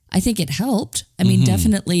 I think it helped. I mean,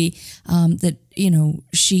 definitely that,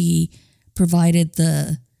 she provided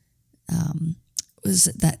the, was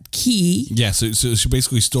it that key? Yeah, so she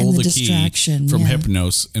basically stole the key from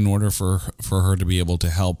Hypnos in order for her to be able to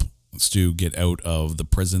help Stu get out of the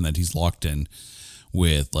prison that he's locked in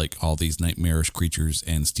with like all these nightmarish creatures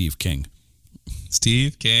and Steve King.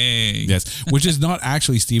 Steve King. Yes, which is not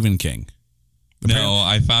actually Stephen King. No,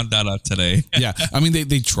 I found that out today. Yeah, I mean,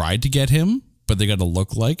 they tried to get him, but they got a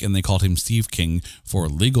look-alike, and they called him Steve King for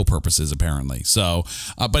legal purposes, apparently. So,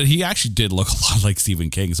 but he actually did look a lot like Stephen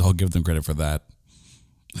King, so I'll give them credit for that.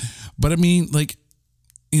 But I mean, like,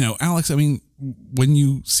 Alex, I mean, when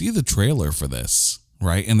you see the trailer for this,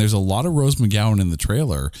 right, and there's a lot of Rose McGowan in the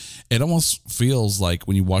trailer, it almost feels like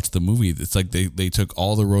when you watch the movie, it's like they took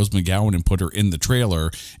all the Rose McGowan and put her in the trailer,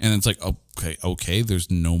 and it's like, okay, there's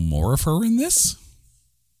no more of her in this?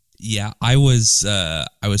 Yeah, I was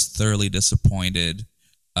thoroughly disappointed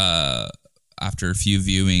after a few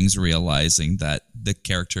viewings, realizing that the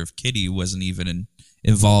character of Kitty wasn't even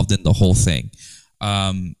involved in the whole thing.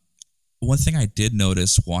 One thing I did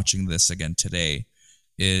notice watching this again today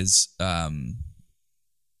is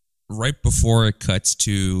right before it cuts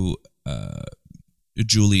to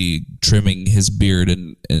Julie trimming his beard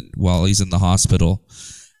and while he's in the hospital,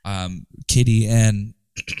 Kitty and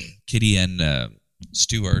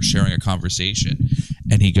Stu are sharing a conversation,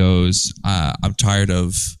 and he goes, I'm tired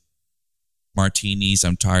of martinis,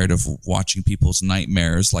 I'm tired of watching people's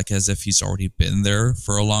nightmares, like as if he's already been there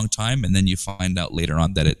for a long time. And then you find out later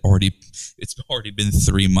on that it's already been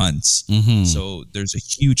 3 months. So there's a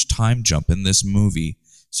huge time jump in this movie,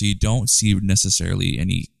 so you don't see necessarily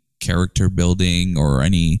any character building or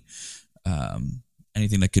any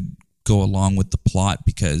anything that could go along with the plot,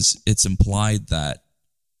 because it's implied that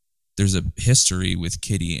there's a history with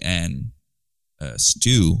Kitty and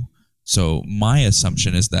Stu. So my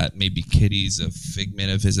assumption is that maybe Kitty's a figment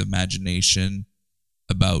of his imagination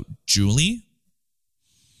about Julie.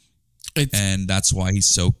 And that's why he's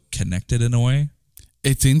so connected in a way.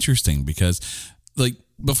 It's interesting because, like,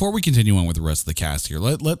 before we continue on with the rest of the cast here,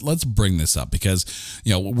 let's bring this up because,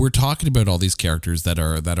 we're talking about all these characters that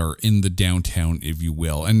are in the downtown, if you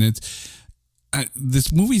will. And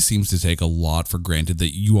this movie seems to take a lot for granted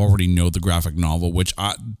that you already know the graphic novel, which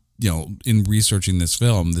in researching this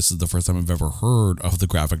film, this is the first time I've ever heard of the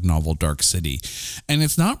graphic novel Dark City. And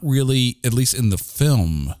it's not really, at least in the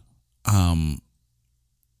film,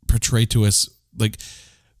 portrayed to us, like,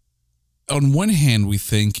 on one hand, we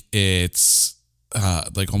think it's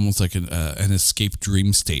like almost like an escape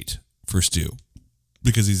dream state for Stu,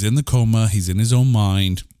 because he's in the coma, he's in his own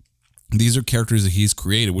mind. These are characters that he's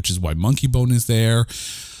created, which is why Monkeybone is there.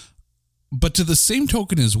 But to the same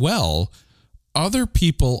token as well, other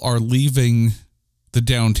people are leaving the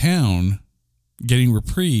downtown, getting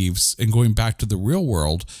reprieves, and going back to the real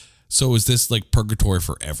world. So is this like purgatory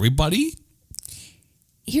for everybody?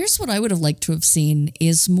 Here's what I would have liked to have seen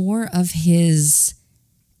is more of his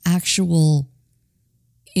actual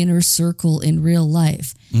inner circle in real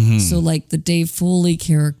life. So like the Dave Foley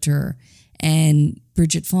character and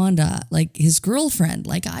Bridget Fonda, like his girlfriend.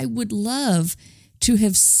 Like, I would love to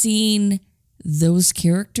have seen those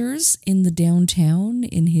characters in the downtown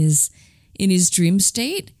in his dream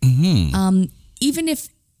state. Even if,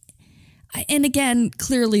 and again,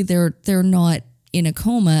 clearly they're not in a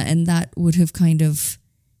coma, and that would have kind of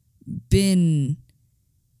been,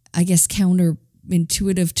 I guess,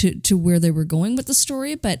 counterintuitive to where they were going with the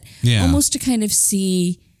story, but almost to kind of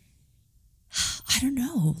see, I don't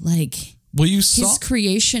know, like, Well, you saw his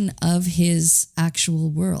creation of his actual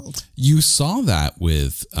world. You saw that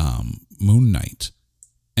with Moon Knight,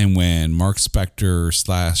 and when Mark Spector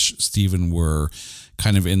 / Steven were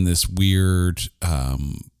kind of in this weird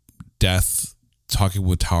death, talking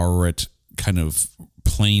with Taweret kind of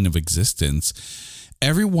plane of existence,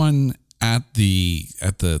 everyone at the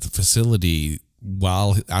facility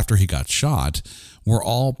after he got shot were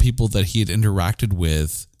all people that he had interacted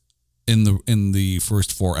with in the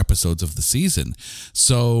first 4 episodes of the season.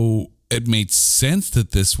 So it made sense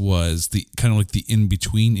that this was the kind of like the in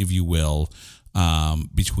between, if you will,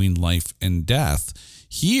 between life and death.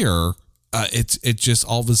 Here, it's just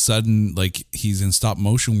all of a sudden like he's in stop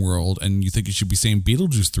motion world, and you think you should be saying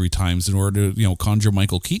Beetlejuice 3 times in order to conjure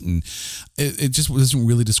Michael Keaton. It just doesn't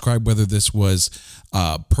really describe whether this was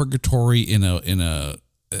purgatory in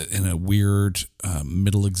a weird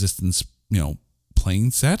middle existence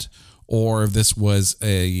plane set, or if this was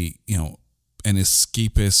an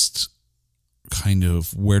escapist kind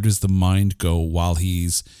of where does the mind go while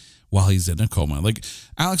he's in a coma. Like,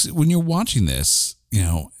 Alex, when you're watching this,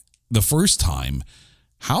 the first time,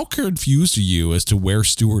 how confused are you as to where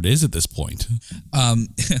Stewart is at this point?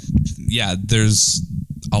 Yeah, there's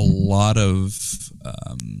a lot of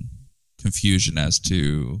confusion as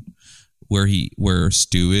to where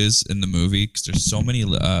Stu is in the movie, because there's so many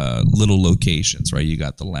little locations, right? You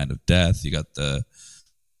got the Land of Death, you got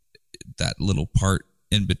that little part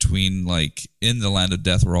in between, like in the Land of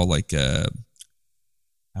Death, we're all like I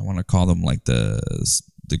want to call them like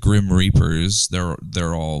the Grim Reapers.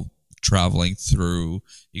 They're all traveling through.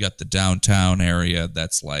 You got the downtown area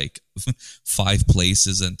that's like 5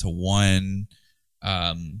 places into one.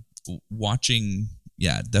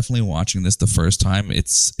 Definitely watching this the first time,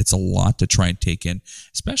 it's a lot to try and take in,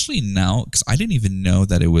 especially now, because I didn't even know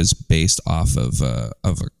that it was based off of a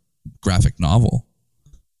graphic novel.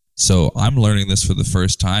 So I'm learning this for the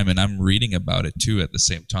first time, and I'm reading about it too at the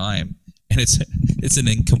same time, and it's an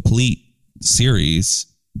incomplete series,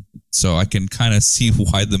 so I can kind of see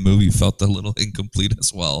why the movie felt a little incomplete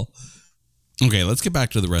as well. Okay, let's get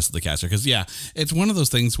back to the rest of the cast here, because it's one of those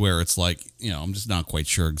things where it's like, I'm just not quite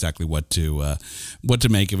sure exactly what to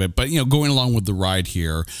make of it. But going along with the ride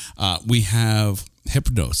here, we have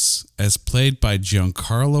Hypnos as played by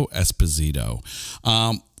Giancarlo Esposito.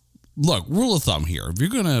 Look, rule of thumb here: if you're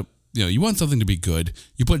gonna you want something to be good,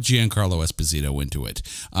 you put Giancarlo Esposito into it.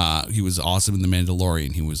 He was awesome in The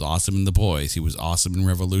Mandalorian. He was awesome in The Boys. He was awesome in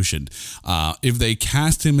Revolution. If they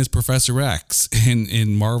cast him as Professor X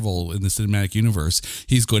in Marvel in the cinematic universe,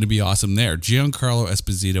 he's going to be awesome there. Giancarlo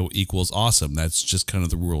Esposito equals awesome. That's just kind of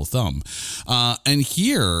the rule of thumb. And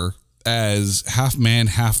here, as half man,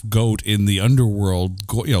 half goat in the underworld,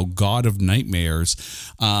 god of nightmares,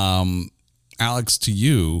 Alex, to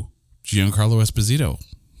you, Giancarlo Esposito.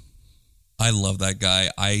 I love that guy.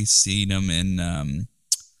 I seen him in, I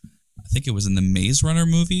think it was in the Maze Runner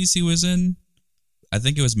movies he was in. I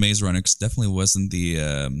think it was Maze Runner, because definitely wasn't the,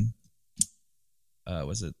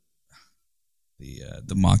 was it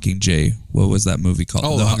the Mockingjay? What was that movie called?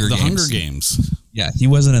 Oh, the Hunger Games. Yeah, he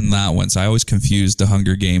wasn't in that one, so I always confused the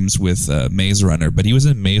Hunger Games with Maze Runner, but he was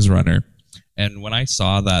in Maze Runner. And when I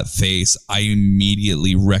saw that face, I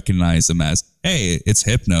immediately recognized him as, hey, it's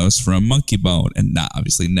Hypnos from Monkeybone. And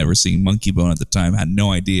obviously never seen Monkeybone at the time, had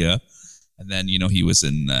no idea. And then, he was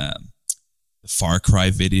in the Far Cry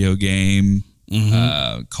video game,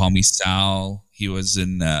 Call Me Sal. He was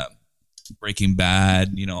in Breaking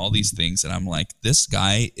Bad, all these things. And I'm like, this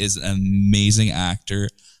guy is an amazing actor.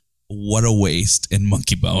 What a waste in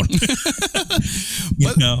Monkeybone.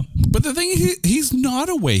 But the thing, he's not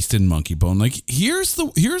a waste in Monkeybone. Like, here's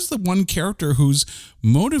the one character whose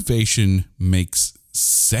motivation makes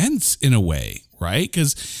sense in a way, right?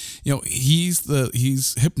 Because he's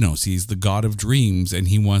Hypnos, he's the god of dreams, and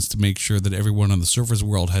he wants to make sure that everyone on the surface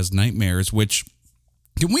world has nightmares. Which,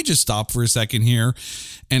 can we just stop for a second here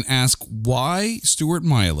and ask why Stuart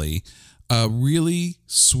Miley, a really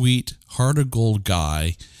sweet, heart of gold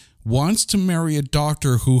guy, wants to marry a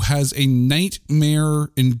doctor who has a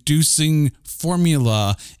nightmare-inducing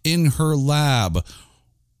formula in her lab?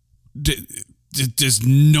 Does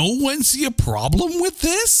no one see a problem with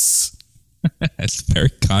this? It's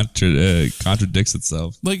very contradicts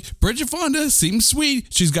itself. Like, Bridget Fonda seems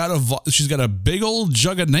sweet. She's got a big old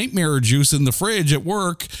jug of nightmare juice in the fridge at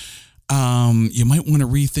work. You might want to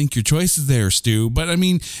rethink your choices there, Stu. But I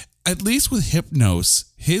mean, at least with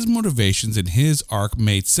Hypnos, his motivations and his arc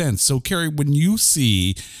made sense. So, Carrie, when you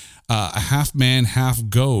see a half man, half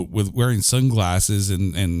goat with wearing sunglasses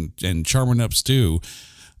and charming up Stu,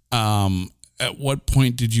 at what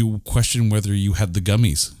point did you question whether you had the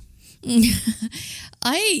gummies?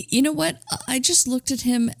 You know what? I just looked at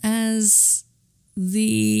him as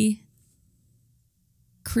the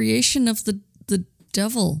creation of the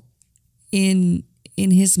devil in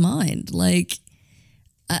his mind. Like,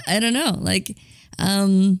 I don't know. Like,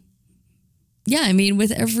 yeah, I mean,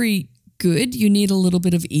 with every good, you need a little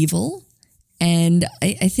bit of evil. And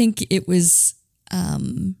I think it was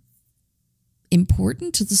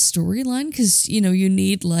important to the storyline because, you know, you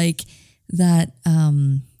need like that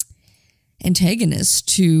antagonist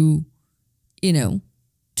to, you know,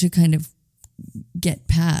 to kind of get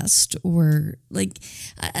past, or like,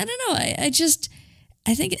 I don't know.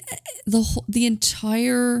 I think the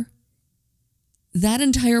entire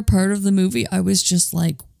part of the movie, I was just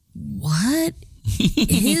like, what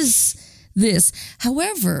is this?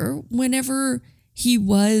 However, whenever he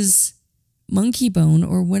was Monkeybone,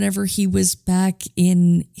 or whenever he was back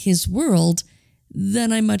in his world,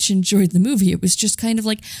 then I much enjoyed the movie. It was just kind of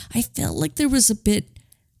like, I felt like there was a bit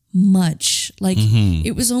much. Like,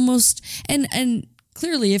 it was almost, and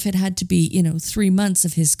clearly if it had to be, you know, 3 months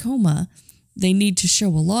of his coma, they need to show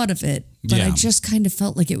a lot of it. But Yeah. I just kind of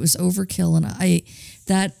felt like it was overkill, and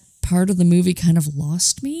that part of the movie kind of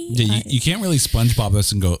lost me. Yeah, you can't really SpongeBob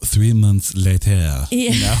this and go 3 months later. Yeah.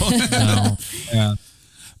 You know? No. Yeah.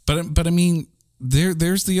 But I mean,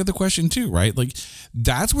 there's the other question too, right? Like,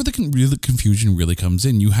 that's where the confusion really comes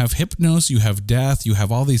in. You have Hypnos, you have Death, you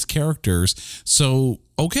have all these characters. So,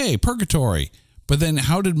 okay, Purgatory. But then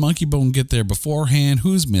how did Monkeybone get there beforehand?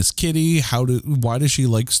 Who's Miss Kitty? Why does she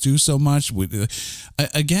like Stu so much?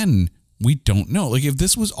 Again, we don't know. Like, if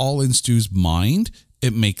this was all in Stu's mind,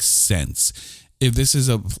 it makes sense. If this is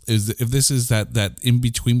that in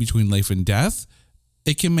between life and death,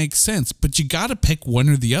 it can make sense. But you got to pick one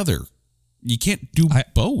or the other. You can't do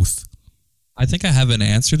both. I think I have an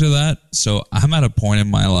answer to that. So I'm at a point in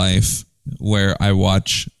my life where I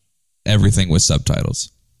watch everything with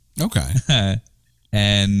subtitles. Okay.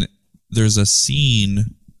 And there's a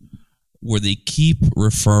scene where they keep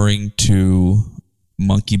referring to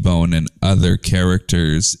Monkeybone and other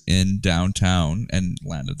characters in downtown and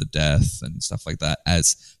Land of the Death and stuff like that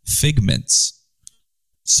as figments.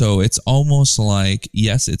 So it's almost like,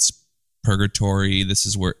 yes, it's purgatory. This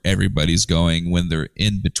is where everybody's going when they're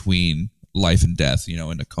in between life and death, you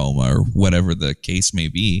know, in a coma or whatever the case may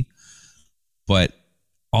be. But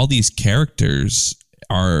all these characters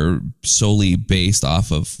are solely based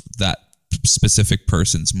off of that specific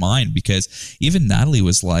person's mind, because even Natalie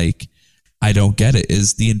was like, I don't get it.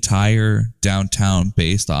 Is the entire downtown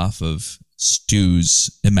based off of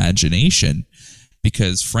Stu's imagination?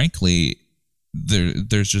 Because frankly,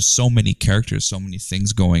 there's just so many characters, so many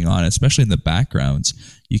things going on, especially in the backgrounds.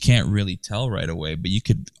 You can't really tell right away, but you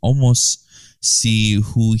could almost see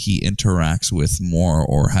who he interacts with more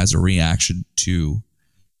or has a reaction to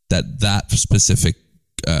that specific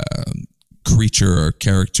creature or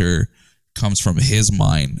character comes from his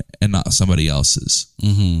mind and not somebody else's.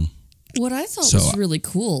 Mm-hmm. What I thought was really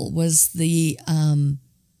cool was the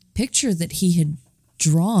picture that he had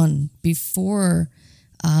drawn before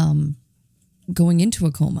going into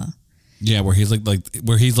a coma. Yeah, where he's like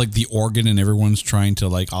the organ and everyone's trying to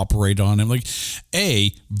like operate on him. Like,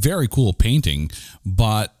 very cool painting,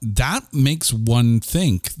 but that makes one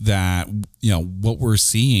think that, you know, what we're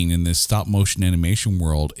seeing in this stop motion animation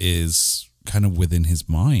world is kind of within his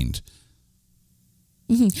mind.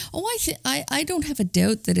 Mm-hmm. Oh, I don't have a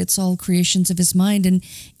doubt that it's all creations of his mind, and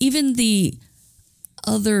even the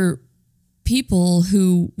other people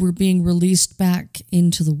who were being released back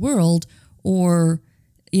into the world, or,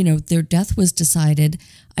 you know, their death was decided,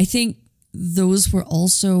 I think those were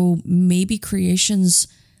also maybe creations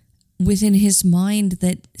within his mind,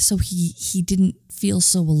 that so he didn't feel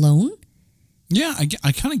so alone. Yeah,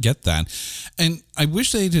 I kind of get that. And I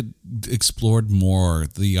wish they had explored more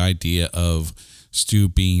the idea of Stu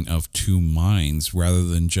being of two minds, rather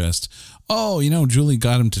than just, oh, you know, Julie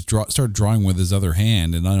got him to start drawing with his other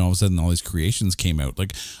hand, and then all of a sudden all these creations came out.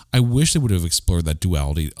 Like, I wish they would have explored that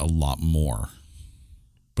duality a lot more.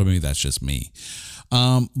 But maybe that's just me.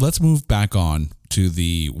 Let's move back on to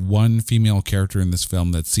the one female character in this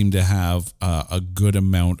film that seemed to have a good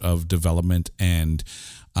amount of development and,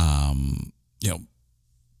 you know,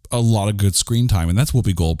 a lot of good screen time, and that's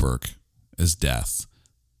Whoopi Goldberg as Death.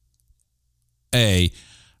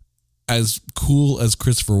 As cool as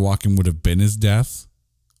Christopher Walken would have been as Death,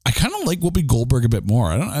 I kind of like Whoopi Goldberg a bit more.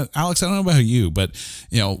 Alex, I don't know about you, but,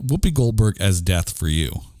 you know, Whoopi Goldberg as Death for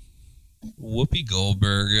you. Whoopi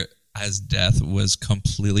Goldberg as Death was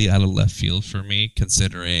completely out of left field for me,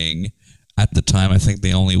 considering at the time I think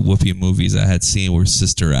the only Whoopi movies I had seen were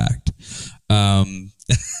Sister Act.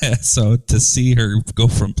 So to see her go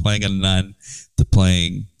from playing a nun to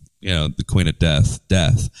playing, the Queen of Death,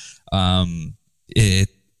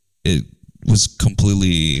 it was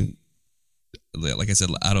completely, like I said,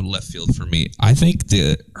 out of left field for me. I think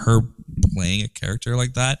her playing a character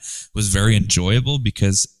like that was very enjoyable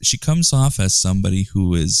because she comes off as somebody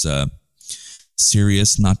who is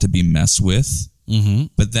serious, not to be messed with,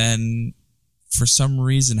 but then for some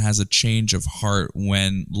reason has a change of heart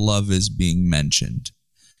when love is being mentioned.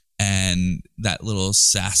 And that little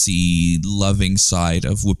sassy, loving side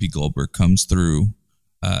of Whoopi Goldberg comes through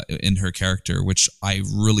in her character, which I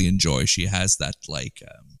really enjoy. She has that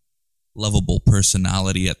lovable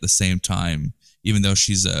personality at the same time, even though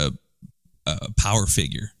she's a power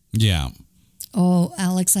figure. Yeah. Oh,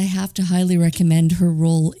 Alex, I have to highly recommend her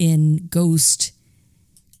role in Ghost.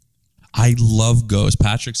 I love Ghost.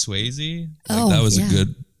 Patrick Swayze. That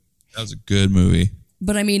was a good movie.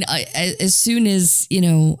 But I mean, as soon as,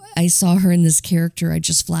 I saw her in this character, I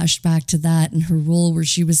just flashed back to that and her role where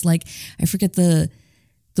she was like, I forget the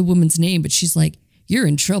woman's name, but she's like, "You're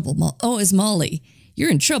in trouble, it's Molly. You're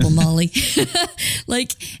in trouble, Molly."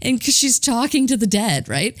 And because she's talking to the dead,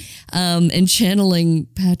 right? And channeling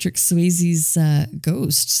Patrick Swayze's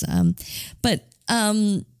ghosts. But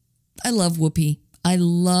I love Whoopi. I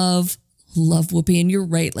love Whoopi. And you're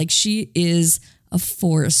right. Like, she is a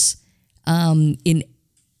force in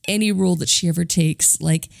any role that she ever takes.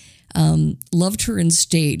 Like, loved her in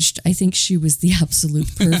Staged. I think she was the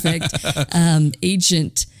absolute perfect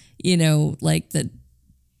agent, that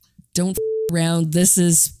don't around. This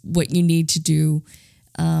is what you need to do.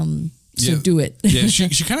 So do it. Yeah,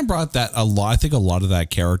 she kind of brought that a lot. I think a lot of that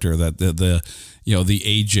character, that the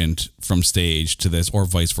agent from Stage to this, or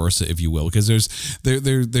vice versa, if you will, because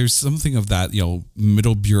there's something of that,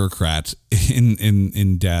 middle bureaucrat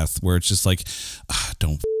in Death, where it's just like,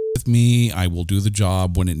 don't with me. I will do the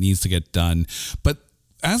job when it needs to get done. But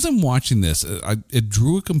as I'm watching this, it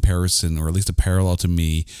drew a comparison, or at least a parallel to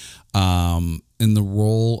me, in the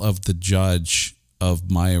role of the judge of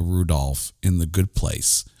Maya Rudolph in The Good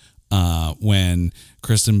Place, when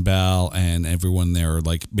Kristen Bell and everyone there are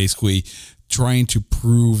like basically trying to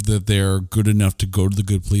prove that they're good enough to go to the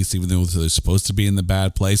good place, even though they're supposed to be in the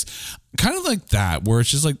bad place. Kind of like that, where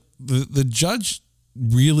it's just like the judge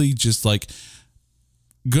really just like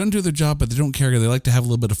going to do their job, but they don't care. They like to have a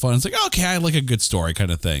little bit of fun. It's like, okay, I like a good story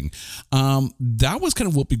kind of thing. That was kind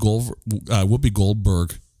of Whoopi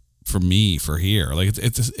Goldberg for me for here. Like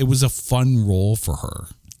it was a fun role for her.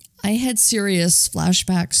 I had serious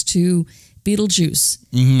flashbacks to Beetlejuice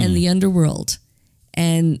and the underworld,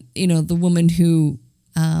 and the woman who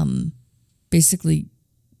basically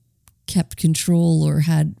kept control or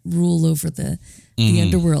had rule over the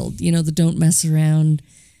underworld. The don't mess around.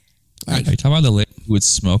 Like, are you talking about the lady who would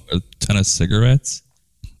smoke a ton of cigarettes?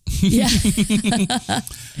 Yeah.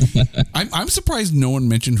 I'm surprised no one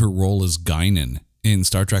mentioned her role as Guinan in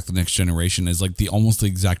Star Trek: The Next Generation as like almost the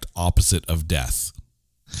exact opposite of Death.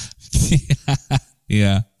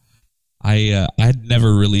 Yeah. I had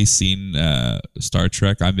never really seen Star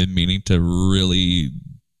Trek. I've been meaning to really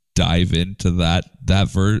dive into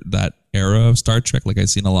that era of Star Trek. Like, I've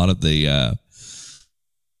seen a lot of the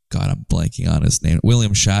God, I'm blanking on his name.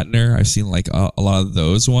 William Shatner. I've seen like a lot of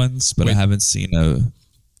those ones, but I haven't seen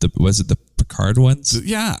was it the Picard ones?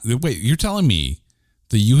 Yeah. Wait, you're telling me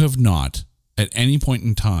that you have not at any point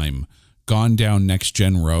in time gone down Next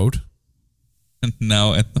Gen Road?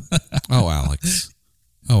 No. Oh, Alex.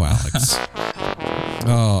 Oh, Alex.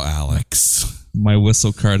 Oh, Alex. My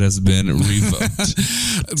whistle card has been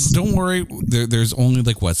revoked. Don't worry. There's only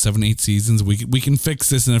 7-8 seasons. We can fix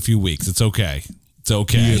this in a few weeks. It's okay. It's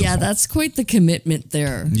okay. Yeah, that's quite the commitment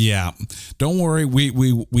there. Yeah. Don't worry. We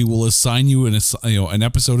will assign you an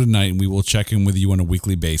episode a night, and we will check in with you on a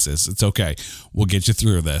weekly basis. It's okay. We'll get you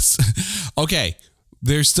through this. Okay.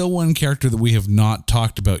 There's still one character that we have not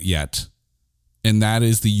talked about yet, and that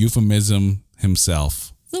is the euphemism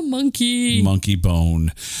himself. The monkey.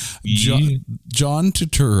 Monkeybone. John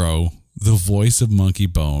Turturro, the voice of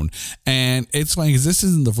Monkeybone. And it's funny because this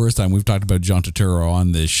isn't the first time we've talked about John Turturro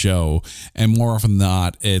on this show. And more often than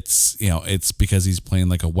not, it's because he's playing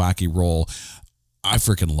like a wacky role. I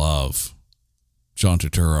freaking love John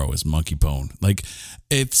Turturro as Monkeybone. Like,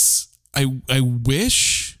 I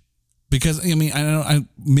wish, because I mean, I don't know,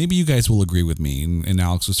 maybe you guys will agree with me, and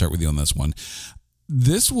Alex will start with you on this one.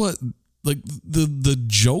 This was like the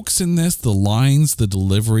jokes in this, the lines, the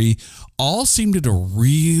delivery, all seemed at a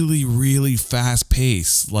really, really fast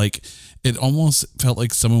pace. Like, it almost felt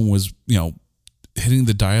like someone was, hitting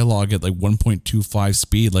the dialogue at like 1.25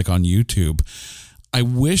 speed, like on YouTube. I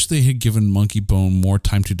wish they had given Monkeybone more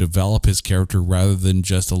time to develop his character rather than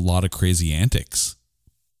just a lot of crazy antics.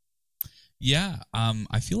 Yeah,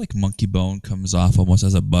 I feel like Monkeybone comes off almost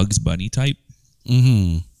as a Bugs Bunny type.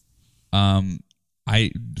 Mm-hmm.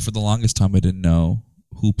 I for the longest time I didn't know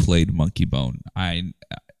who played Monkeybone. I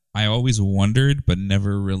always wondered, but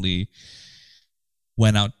never really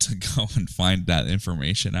went out to go and find that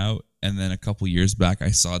information out. And then a couple years back, I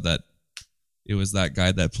saw that it was that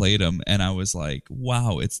guy that played him, and I was like,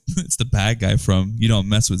 "Wow, it's the bad guy from You Don't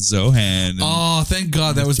Mess with Zohan." And oh, thank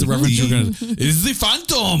God, that was the reference you were going to... It's the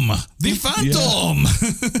Phantom! The Phantom!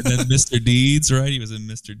 And then Mr. Deeds, right? He was in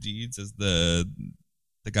Mr. Deeds as the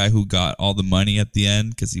guy who got all the money at the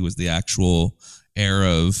end because he was the actual heir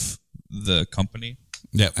of the company.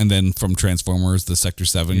 Yeah, and then from Transformers, the Sector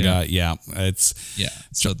 7 guy. Yeah,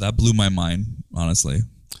 So that blew my mind, honestly.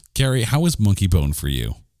 Carrie, how was Monkeybone for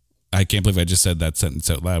you? I can't believe I just said that sentence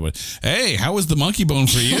out loud. But hey, how was the Monkeybone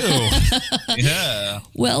for you? Yeah.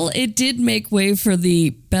 Well, it did make way for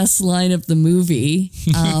the best line of the movie.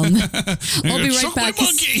 I'll be right back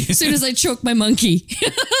as soon as I choke my monkey.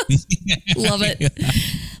 Love it.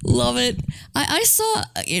 Love it. I saw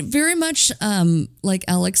it very much like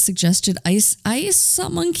Alex suggested. I saw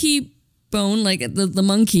Monkeybone, like the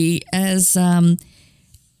monkey, as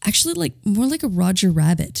actually like more like a Roger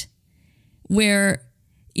Rabbit, where,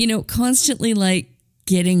 you know, constantly like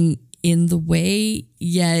getting in the way,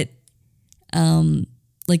 yet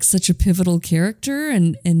like such a pivotal character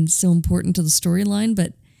and so important to the storyline.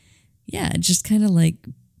 But yeah, just kind of like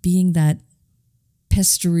being that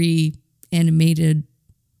pestery animated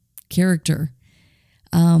character.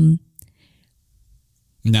 Now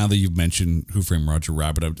that you've mentioned Who Framed Roger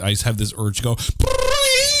Rabbit, I just have this urge to go, please!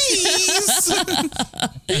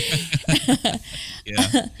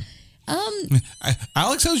 Yeah.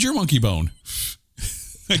 Alex, how's your Monkeybone?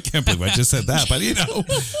 I can't believe I just said that, but you know.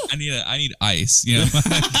 I need ice, you know.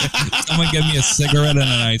 Someone give me a cigarette and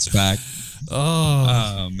an ice pack.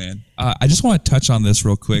 Oh man. I just want to touch on this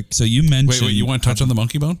real quick. So you mentioned... Wait, you want to touch on the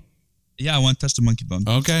Monkeybone? Yeah, I want to touch the Monkeybone.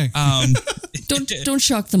 Okay. Don't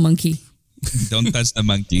shock the monkey. Don't touch the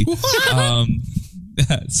monkey.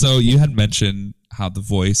 So you had mentioned how the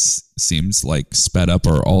voice seems like sped up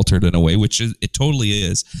or altered in a way, which it totally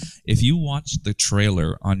is. If you watch the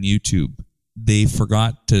trailer on YouTube, they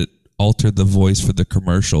forgot to alter the voice for the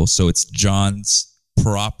commercial, so it's John's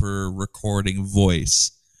proper recording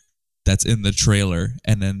voice that's in the trailer,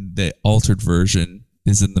 and then the altered version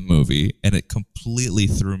is in the movie, and it completely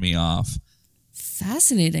threw me off.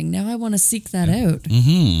 Fascinating. Now I want to seek that out.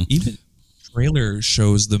 Mm-hmm. Even trailer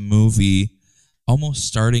shows the movie almost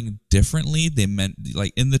starting differently. They meant,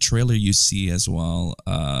 like, in the trailer you see as well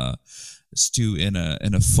Stu in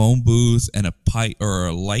a phone booth and a pipe or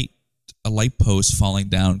a light post falling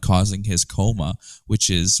down causing his coma, which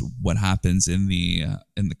is what happens in the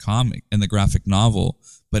comic, in the graphic novel.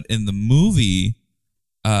 But in the movie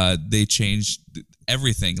they changed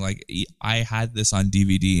everything. Like, I had this on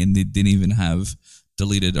DVD and they didn't even have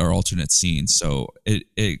deleted or alternate scenes, so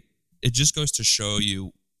it just goes to show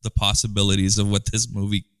you the possibilities of what this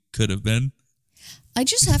movie could have been. I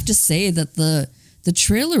just have to say that the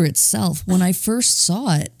trailer itself, when I first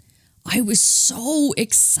saw it, I was so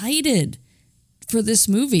excited for this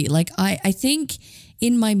movie. Like, I think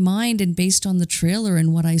in my mind and based on the trailer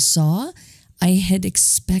and what I saw, I had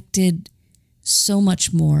expected so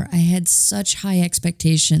much more. I had such high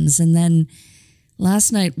expectations. And then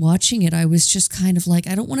last night watching it, I was just kind of like,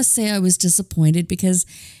 I don't want to say I was disappointed because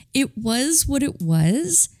it was what it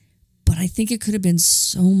was, but I think it could have been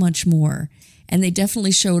so much more. And they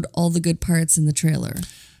definitely showed all the good parts in the trailer.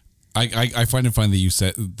 I find it funny that you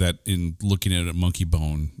said that in looking at a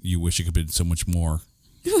Monkeybone, you wish it could have been so much more.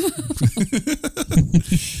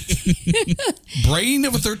 Brain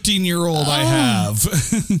of a 13-year-old I have.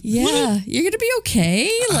 Yeah, you're going to be okay.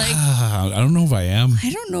 Like, I don't know if I am. I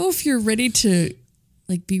don't know if you're ready to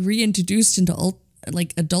like be reintroduced into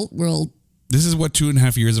adult world. This is what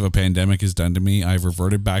 2.5 years of a pandemic has done to me. I've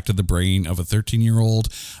reverted back to the brain of a 13-year-old.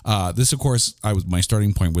 This, of course, my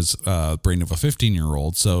starting point was brain of a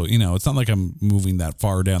 15-year-old. So, you know, it's not like I'm moving that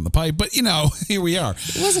far down the pipe. But, you know, here we are.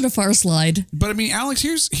 It wasn't a far slide. But, I mean, Alex,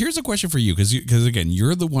 here's a question for you. Because again,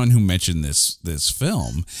 you're the one who mentioned this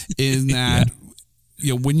film. In that,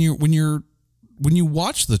 you know, when you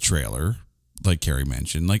watch the trailer, like Carrie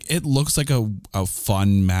mentioned, like, it looks like a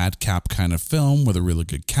fun madcap kind of film with a really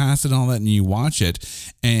good cast and all that, and you watch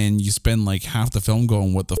it and you spend like half the film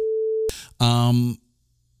going, what the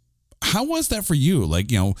how was that for you?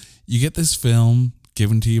 Like, you know, you get this film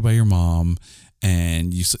given to you by your mom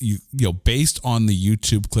and you know, based on the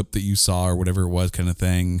YouTube clip that you saw or whatever it was, kind of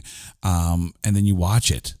thing, and then you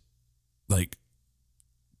watch it, like,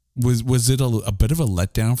 was it a bit of a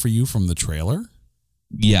letdown for you from the trailer?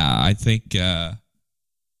 Yeah, I think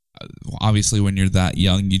obviously when you're that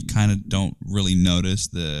young, you kind of don't really notice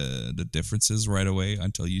the differences right away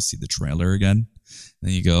until you see the trailer again.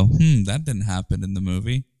 Then you go, that didn't happen in the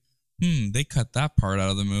movie. They cut that part out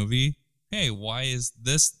of the movie. Hey, why is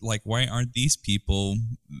this, like, why aren't these people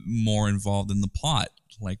more involved in the plot?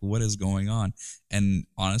 Like, what is going on? And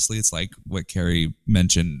honestly, it's like what Carrie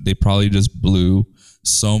mentioned. They probably just blew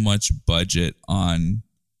so much budget on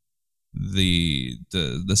the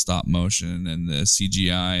stop motion and the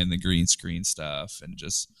CGI and the green screen stuff and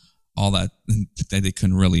just all that they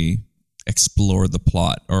couldn't really explore the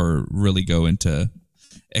plot or really go into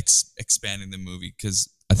expanding the movie, because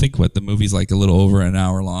I think the movie's like a little over an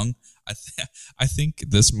hour long. I think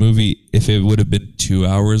this movie, if it would have been 2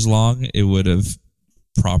 hours long, it would have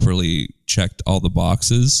properly checked all the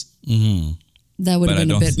boxes. Mm-hmm. That would have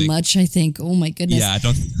been a bit much, I think. Oh my goodness. Yeah, I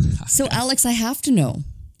don't. So Alex, I have to know.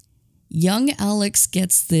 Young Alex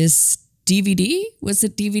gets this DVD. Was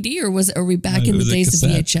it DVD or are we back in the days of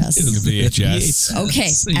VHS? It was VHS. Okay,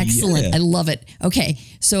 excellent. Yeah. I love it. Okay,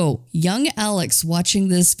 so young Alex watching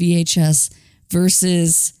this VHS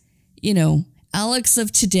versus, you know, Alex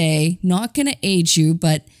of today, not going to age you,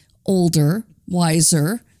 but older,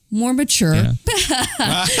 wiser, more mature. Yeah.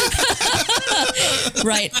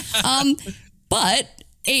 Right. But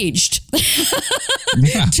aged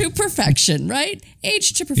to perfection, right?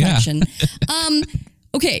 Aged to perfection. Yeah.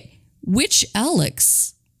 Okay. Which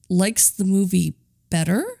Alex likes the movie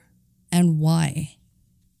better and why?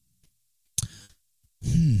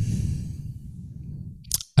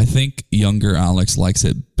 I think younger Alex likes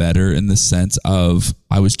it better in the sense of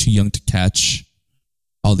I was too young to catch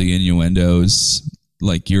all the innuendos.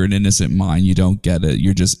 Like, you're an innocent mind. You don't get it.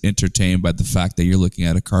 You're just entertained by the fact that you're looking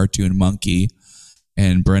at a cartoon monkey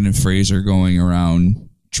and Brendan Fraser going around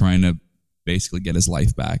trying to basically get his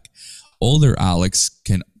life back. Older Alex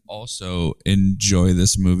can also enjoy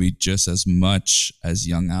this movie just as much as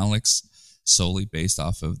young Alex, solely based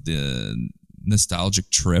off of the nostalgic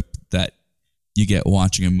trip that you get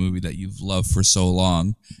watching a movie that you've loved for so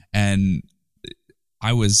long. And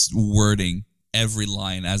I was wording every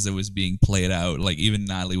line as it was being played out. Like, even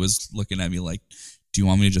Natalie was looking at me like, do you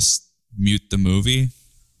want me to just mute the movie?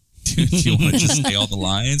 Do you want to just say all the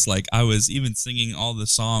lines? Like, I was even singing all the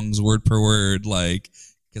songs word per word, like,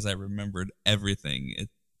 because I remembered everything. It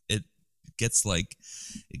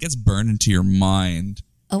gets burned into your mind.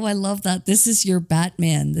 Oh, I love that. This is your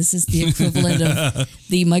Batman. This is the equivalent of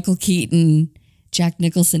the Michael Keaton, Jack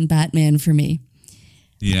Nicholson Batman for me.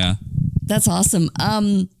 Yeah. That's awesome.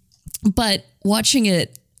 But watching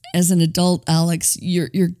it as an adult, Alex, you're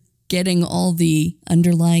getting all the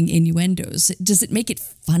underlying innuendos. Does it make it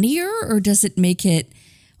funnier, or does it make it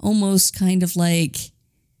almost kind of like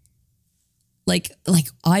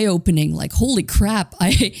eye-opening, like, holy crap,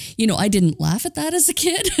 I didn't laugh at that as a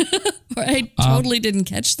kid, or I totally didn't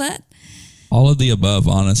catch that? All of the above,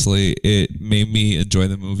 honestly. It made me enjoy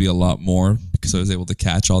the movie a lot more because I was able to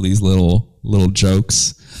catch all these little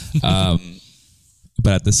jokes.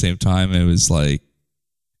 But at the same time, it was like,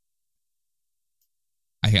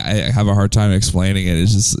 I have a hard time explaining it.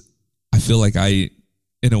 It's just, I feel like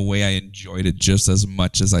in a way, I enjoyed it just as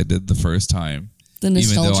much as I did the first time. The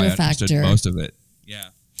nostalgia even though I factor. understood most of it. Yeah.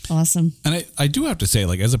 Awesome. And I do have to say,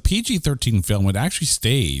 like, as a PG-13 film, it actually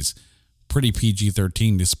stays pretty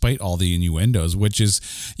PG-13 despite all the innuendos, which is,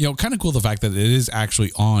 kind of cool, the fact that it is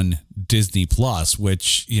actually on Disney Plus,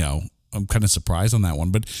 which, I'm kind of surprised on that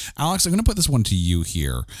one. But Alex, I'm going to put this one to you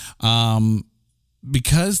here.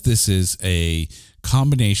 Because this is a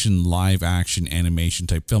combination live action animation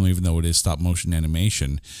type film, even though it is stop motion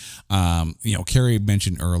animation, Carrie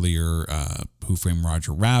mentioned earlier Who Framed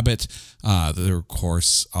Roger Rabbit. There are, of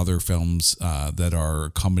course, other films that are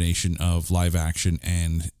a combination of live action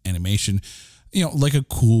and animation, like A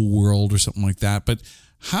Cool World or something like that. But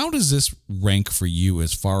how does this rank for you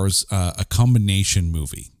as far as a combination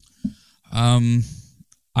movie?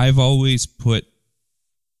 I've always put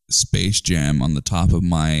Space Jam on the top of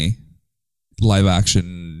my live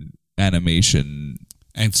action animation,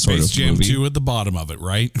 and Space Jam 2 at the bottom of it,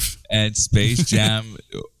 right? And Space Jam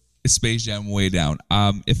way down.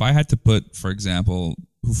 If I had to put, for example,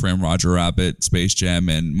 Who Framed Roger Rabbit, Space Jam,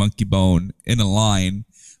 and Monkeybone in a line,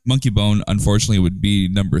 Monkeybone unfortunately would be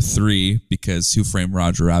number 3 because Who Framed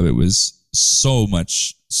Roger Rabbit was so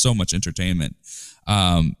much entertainment.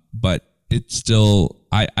 But it's still,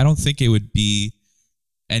 I don't think it would be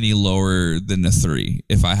any lower than a 3.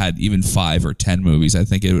 If I had even 5 or 10 movies, I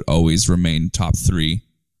think it would always remain top 3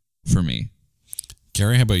 for me.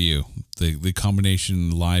 Gary, how about you? The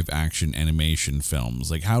combination live action animation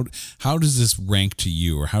films. Like how does this rank to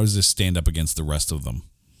you, or how does this stand up against the rest of them?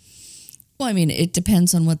 Well, I mean, it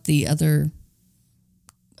depends on what the other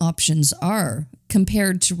options are.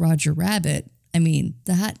 Compared to Roger Rabbit, I mean,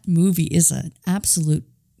 that movie is an absolute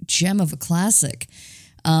gem of a classic.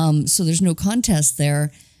 So there's no contest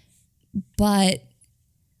there. But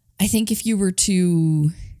I think if you were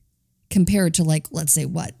to compare it to, like, let's say,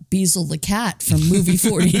 Beezle the cat from movie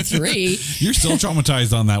 43. You're still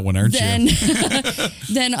traumatized on that one, aren't you?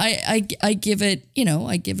 Then I give it,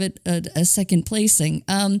 a second placing.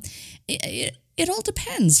 It all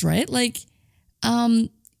depends, right? Like,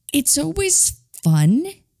 it's always fun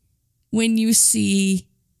when you see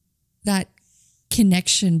that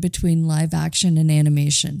connection between live action and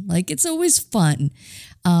animation. Like, it's always fun.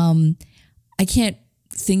 I can't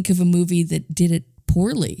think of a movie that did it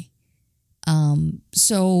poorly.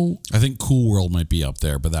 So I think Cool World might be up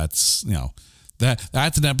there, but that's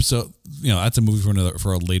that's an episode. That's a movie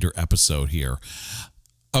for a later episode here.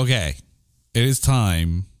 Okay, it is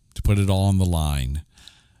time to put it all on the line.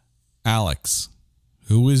 Alex,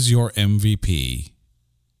 who is your MVP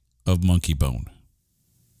of Monkeybone?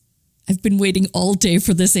 I've been waiting all day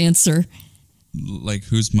for this answer. Like,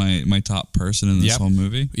 who's my top person in this whole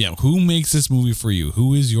movie? Yeah, who makes this movie for you?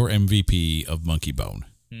 Who is your MVP of Monkeybone?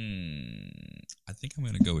 I think I'm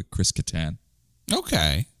going to go with Chris Kattan.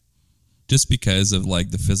 Okay. Just because of,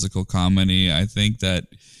 like, the physical comedy. I think that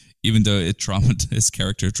even though his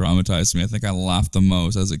character traumatized me, I think I laughed the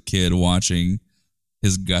most as a kid watching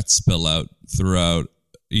his guts spill out throughout,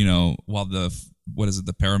 while the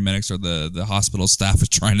paramedics or the hospital staff is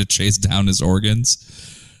trying to chase down his organs.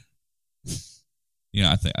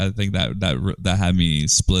 I think that had me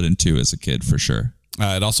split in two as a kid for sure.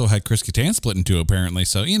 It also had Chris Kattan split in two, apparently.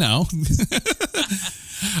 So, Chris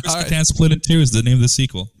Kattan split in two is the name of the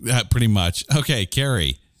sequel. Pretty much. Okay,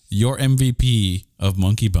 Carrie, your MVP of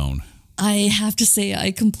Monkeybone. I have to say,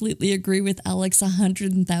 I completely agree with Alex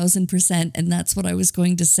 100,000%, and that's what I was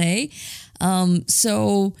going to say.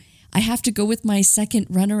 So I have to go with my second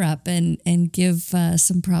runner-up and give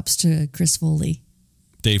some props to Chris Foley.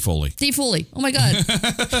 Dave Foley. Oh my God.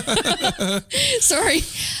 Sorry.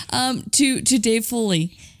 To Dave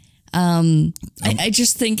Foley. I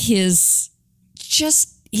just think he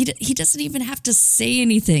doesn't even have to say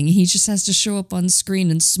anything. He just has to show up on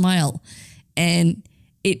screen and smile. And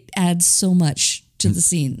it adds so much to the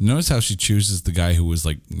scene. Notice how she chooses the guy who was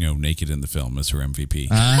naked in the film as her MVP.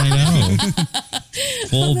 I know.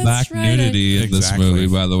 Full back nudity in this movie,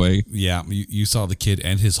 by the way. Yeah, you saw the kid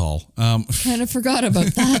and his haul. Kind of forgot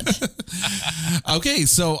about that. Okay,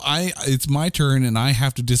 so it's my turn, and I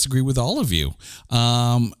have to disagree with all of you.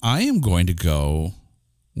 I am going to go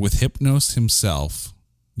with Hypnos himself,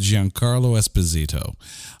 Giancarlo Esposito.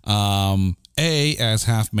 As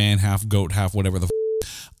half man, half goat, half whatever the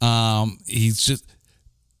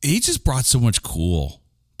he just brought so much cool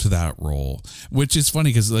to that role, which is funny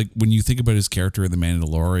because, like, when you think about his character in The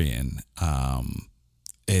Mandalorian,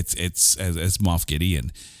 it's as Moff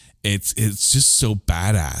Gideon, it's just so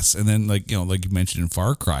badass. And then, like you mentioned in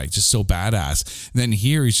Far Cry, just so badass. And then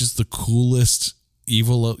here he's just the coolest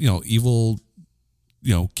evil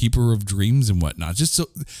keeper of dreams and whatnot. Just so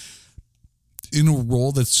in a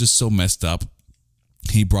role that's just so messed up,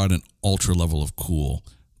 he brought an ultra level of cool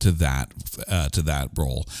to that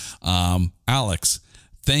role. Alex,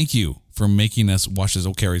 thank you for making us watch this.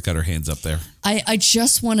 Oh, Carrie's got her hands up there. I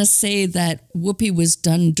just want to say that Whoopi was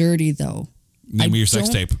done dirty, though. Name me your sex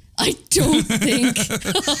tape. I don't think.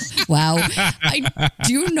 Wow. I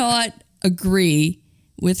do not agree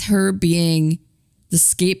with her being the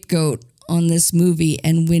scapegoat on this movie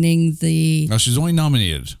and winning the... No, she's only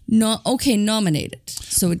nominated. Nominated.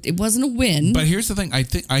 So it wasn't a win. But here's the thing. I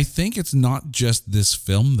think it's not just this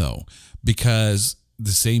film, though, because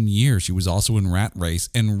the same year she was also in Rat Race,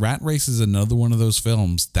 and Rat Race is another one of those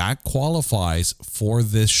films that qualifies for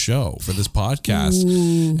this show, for this podcast.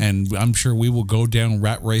 Ooh. And I'm sure we will go down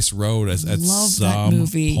Rat Race Road at some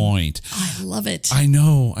point. I love it. I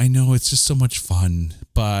know. It's just so much fun,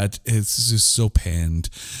 but it's just so panned.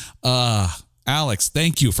 Alex,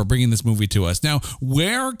 thank you for bringing this movie to us. Now,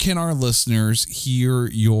 where can our listeners hear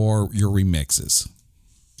your remixes?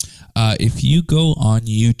 If you go on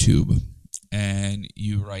YouTube and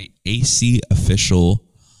you write AC Official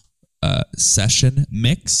Session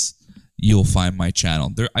Mix, you'll find my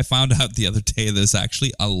channel. I found out the other day there's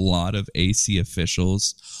actually a lot of AC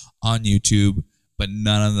officials on YouTube, but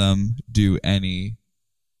none of them do any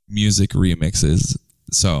music remixes.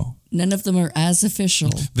 So none of them are as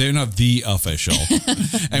official. They're not the official.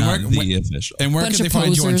 And not the official. And where Bunch can they of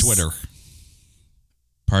find you on posers. Twitter?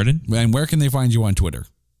 Pardon? And where can they find you on Twitter?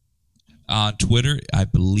 On Twitter, I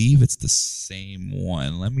believe it's the same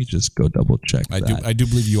one. Let me just go double check that. I do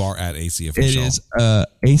believe you are at AC Official. It is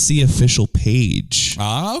AC Official page.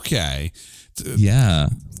 Ah, okay. Yeah.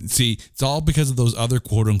 See, it's all because of those other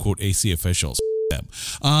quote unquote AC officials. Them.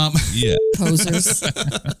 Yeah. Posers.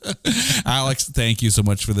 Alex, thank you so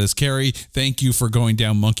much for this. Carrie, thank you for going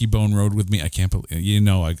down Monkeybone Road with me. I can't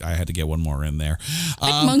believe, I had to get one more in there.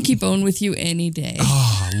 I'd Monkeybone with you any day.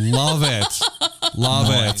 Oh, love it. Love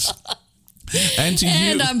it. And to you,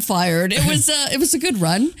 And I'm fired. It was a good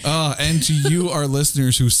run. and to you, our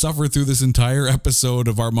listeners who suffered through this entire episode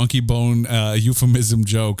of our Monkeybone euphemism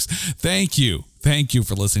jokes, thank you. Thank you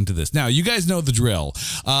for listening to this. Now, you guys know the drill.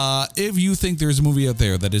 If you think there's a movie out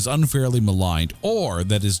there that is unfairly maligned or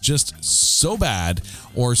that is just so bad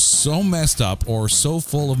or so messed up or so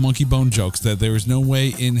full of Monkeybone jokes that there is no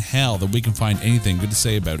way in hell that we can find anything good to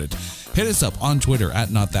say about it, hit us up on Twitter at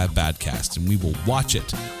NotThatBadcast and we will watch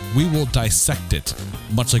it. We will dissect it,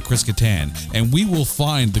 much like Chris Kattan, and we will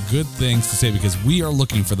find the good things to say because we are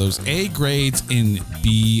looking for those A grades in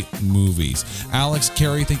B movies. Alex,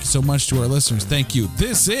 Carrie, thank you so much to our listeners. Thank you.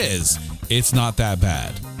 This is It's Not That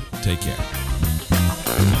Bad. Take care.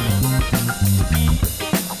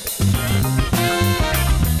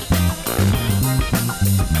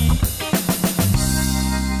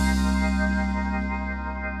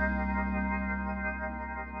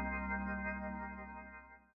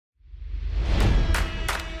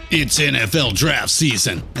 It's NFL draft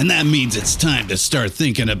season, and that means it's time to start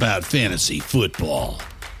thinking about fantasy football.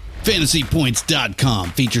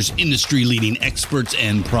 FantasyPoints.com features industry-leading experts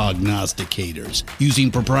and prognosticators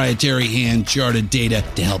using proprietary hand-charted data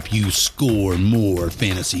to help you score more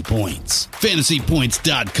fantasy points.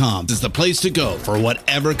 FantasyPoints.com is the place to go for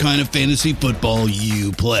whatever kind of fantasy football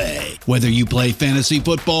you play. Whether you play fantasy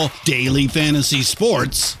football, daily fantasy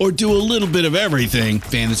sports, or do a little bit of everything,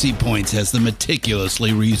 Fantasy Points has the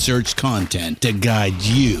meticulously researched content to guide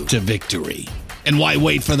you to victory. And why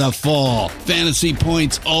wait for the fall? Fantasy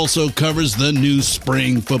Points also covers the new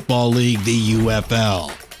spring football league, the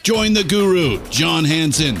UFL. Join the guru, John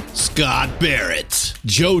Hansen, Scott Barrett,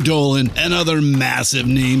 Joe Dolan, and other massive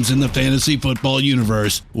names in the fantasy football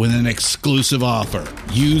universe with an exclusive offer.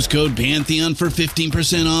 Use code Pantheon for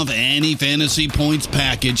 15% off any Fantasy Points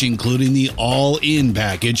package, including the all-in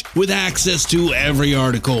package, with access to every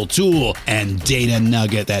article, tool, and data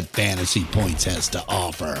nugget that Fantasy Points has to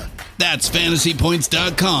offer. That's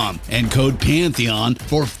FantasyPoints.com and code Pantheon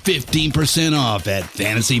for 15% off at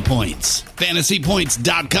Fantasy Points.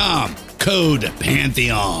 FantasyPoints.com, code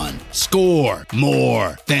Pantheon. Score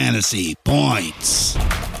more fantasy points.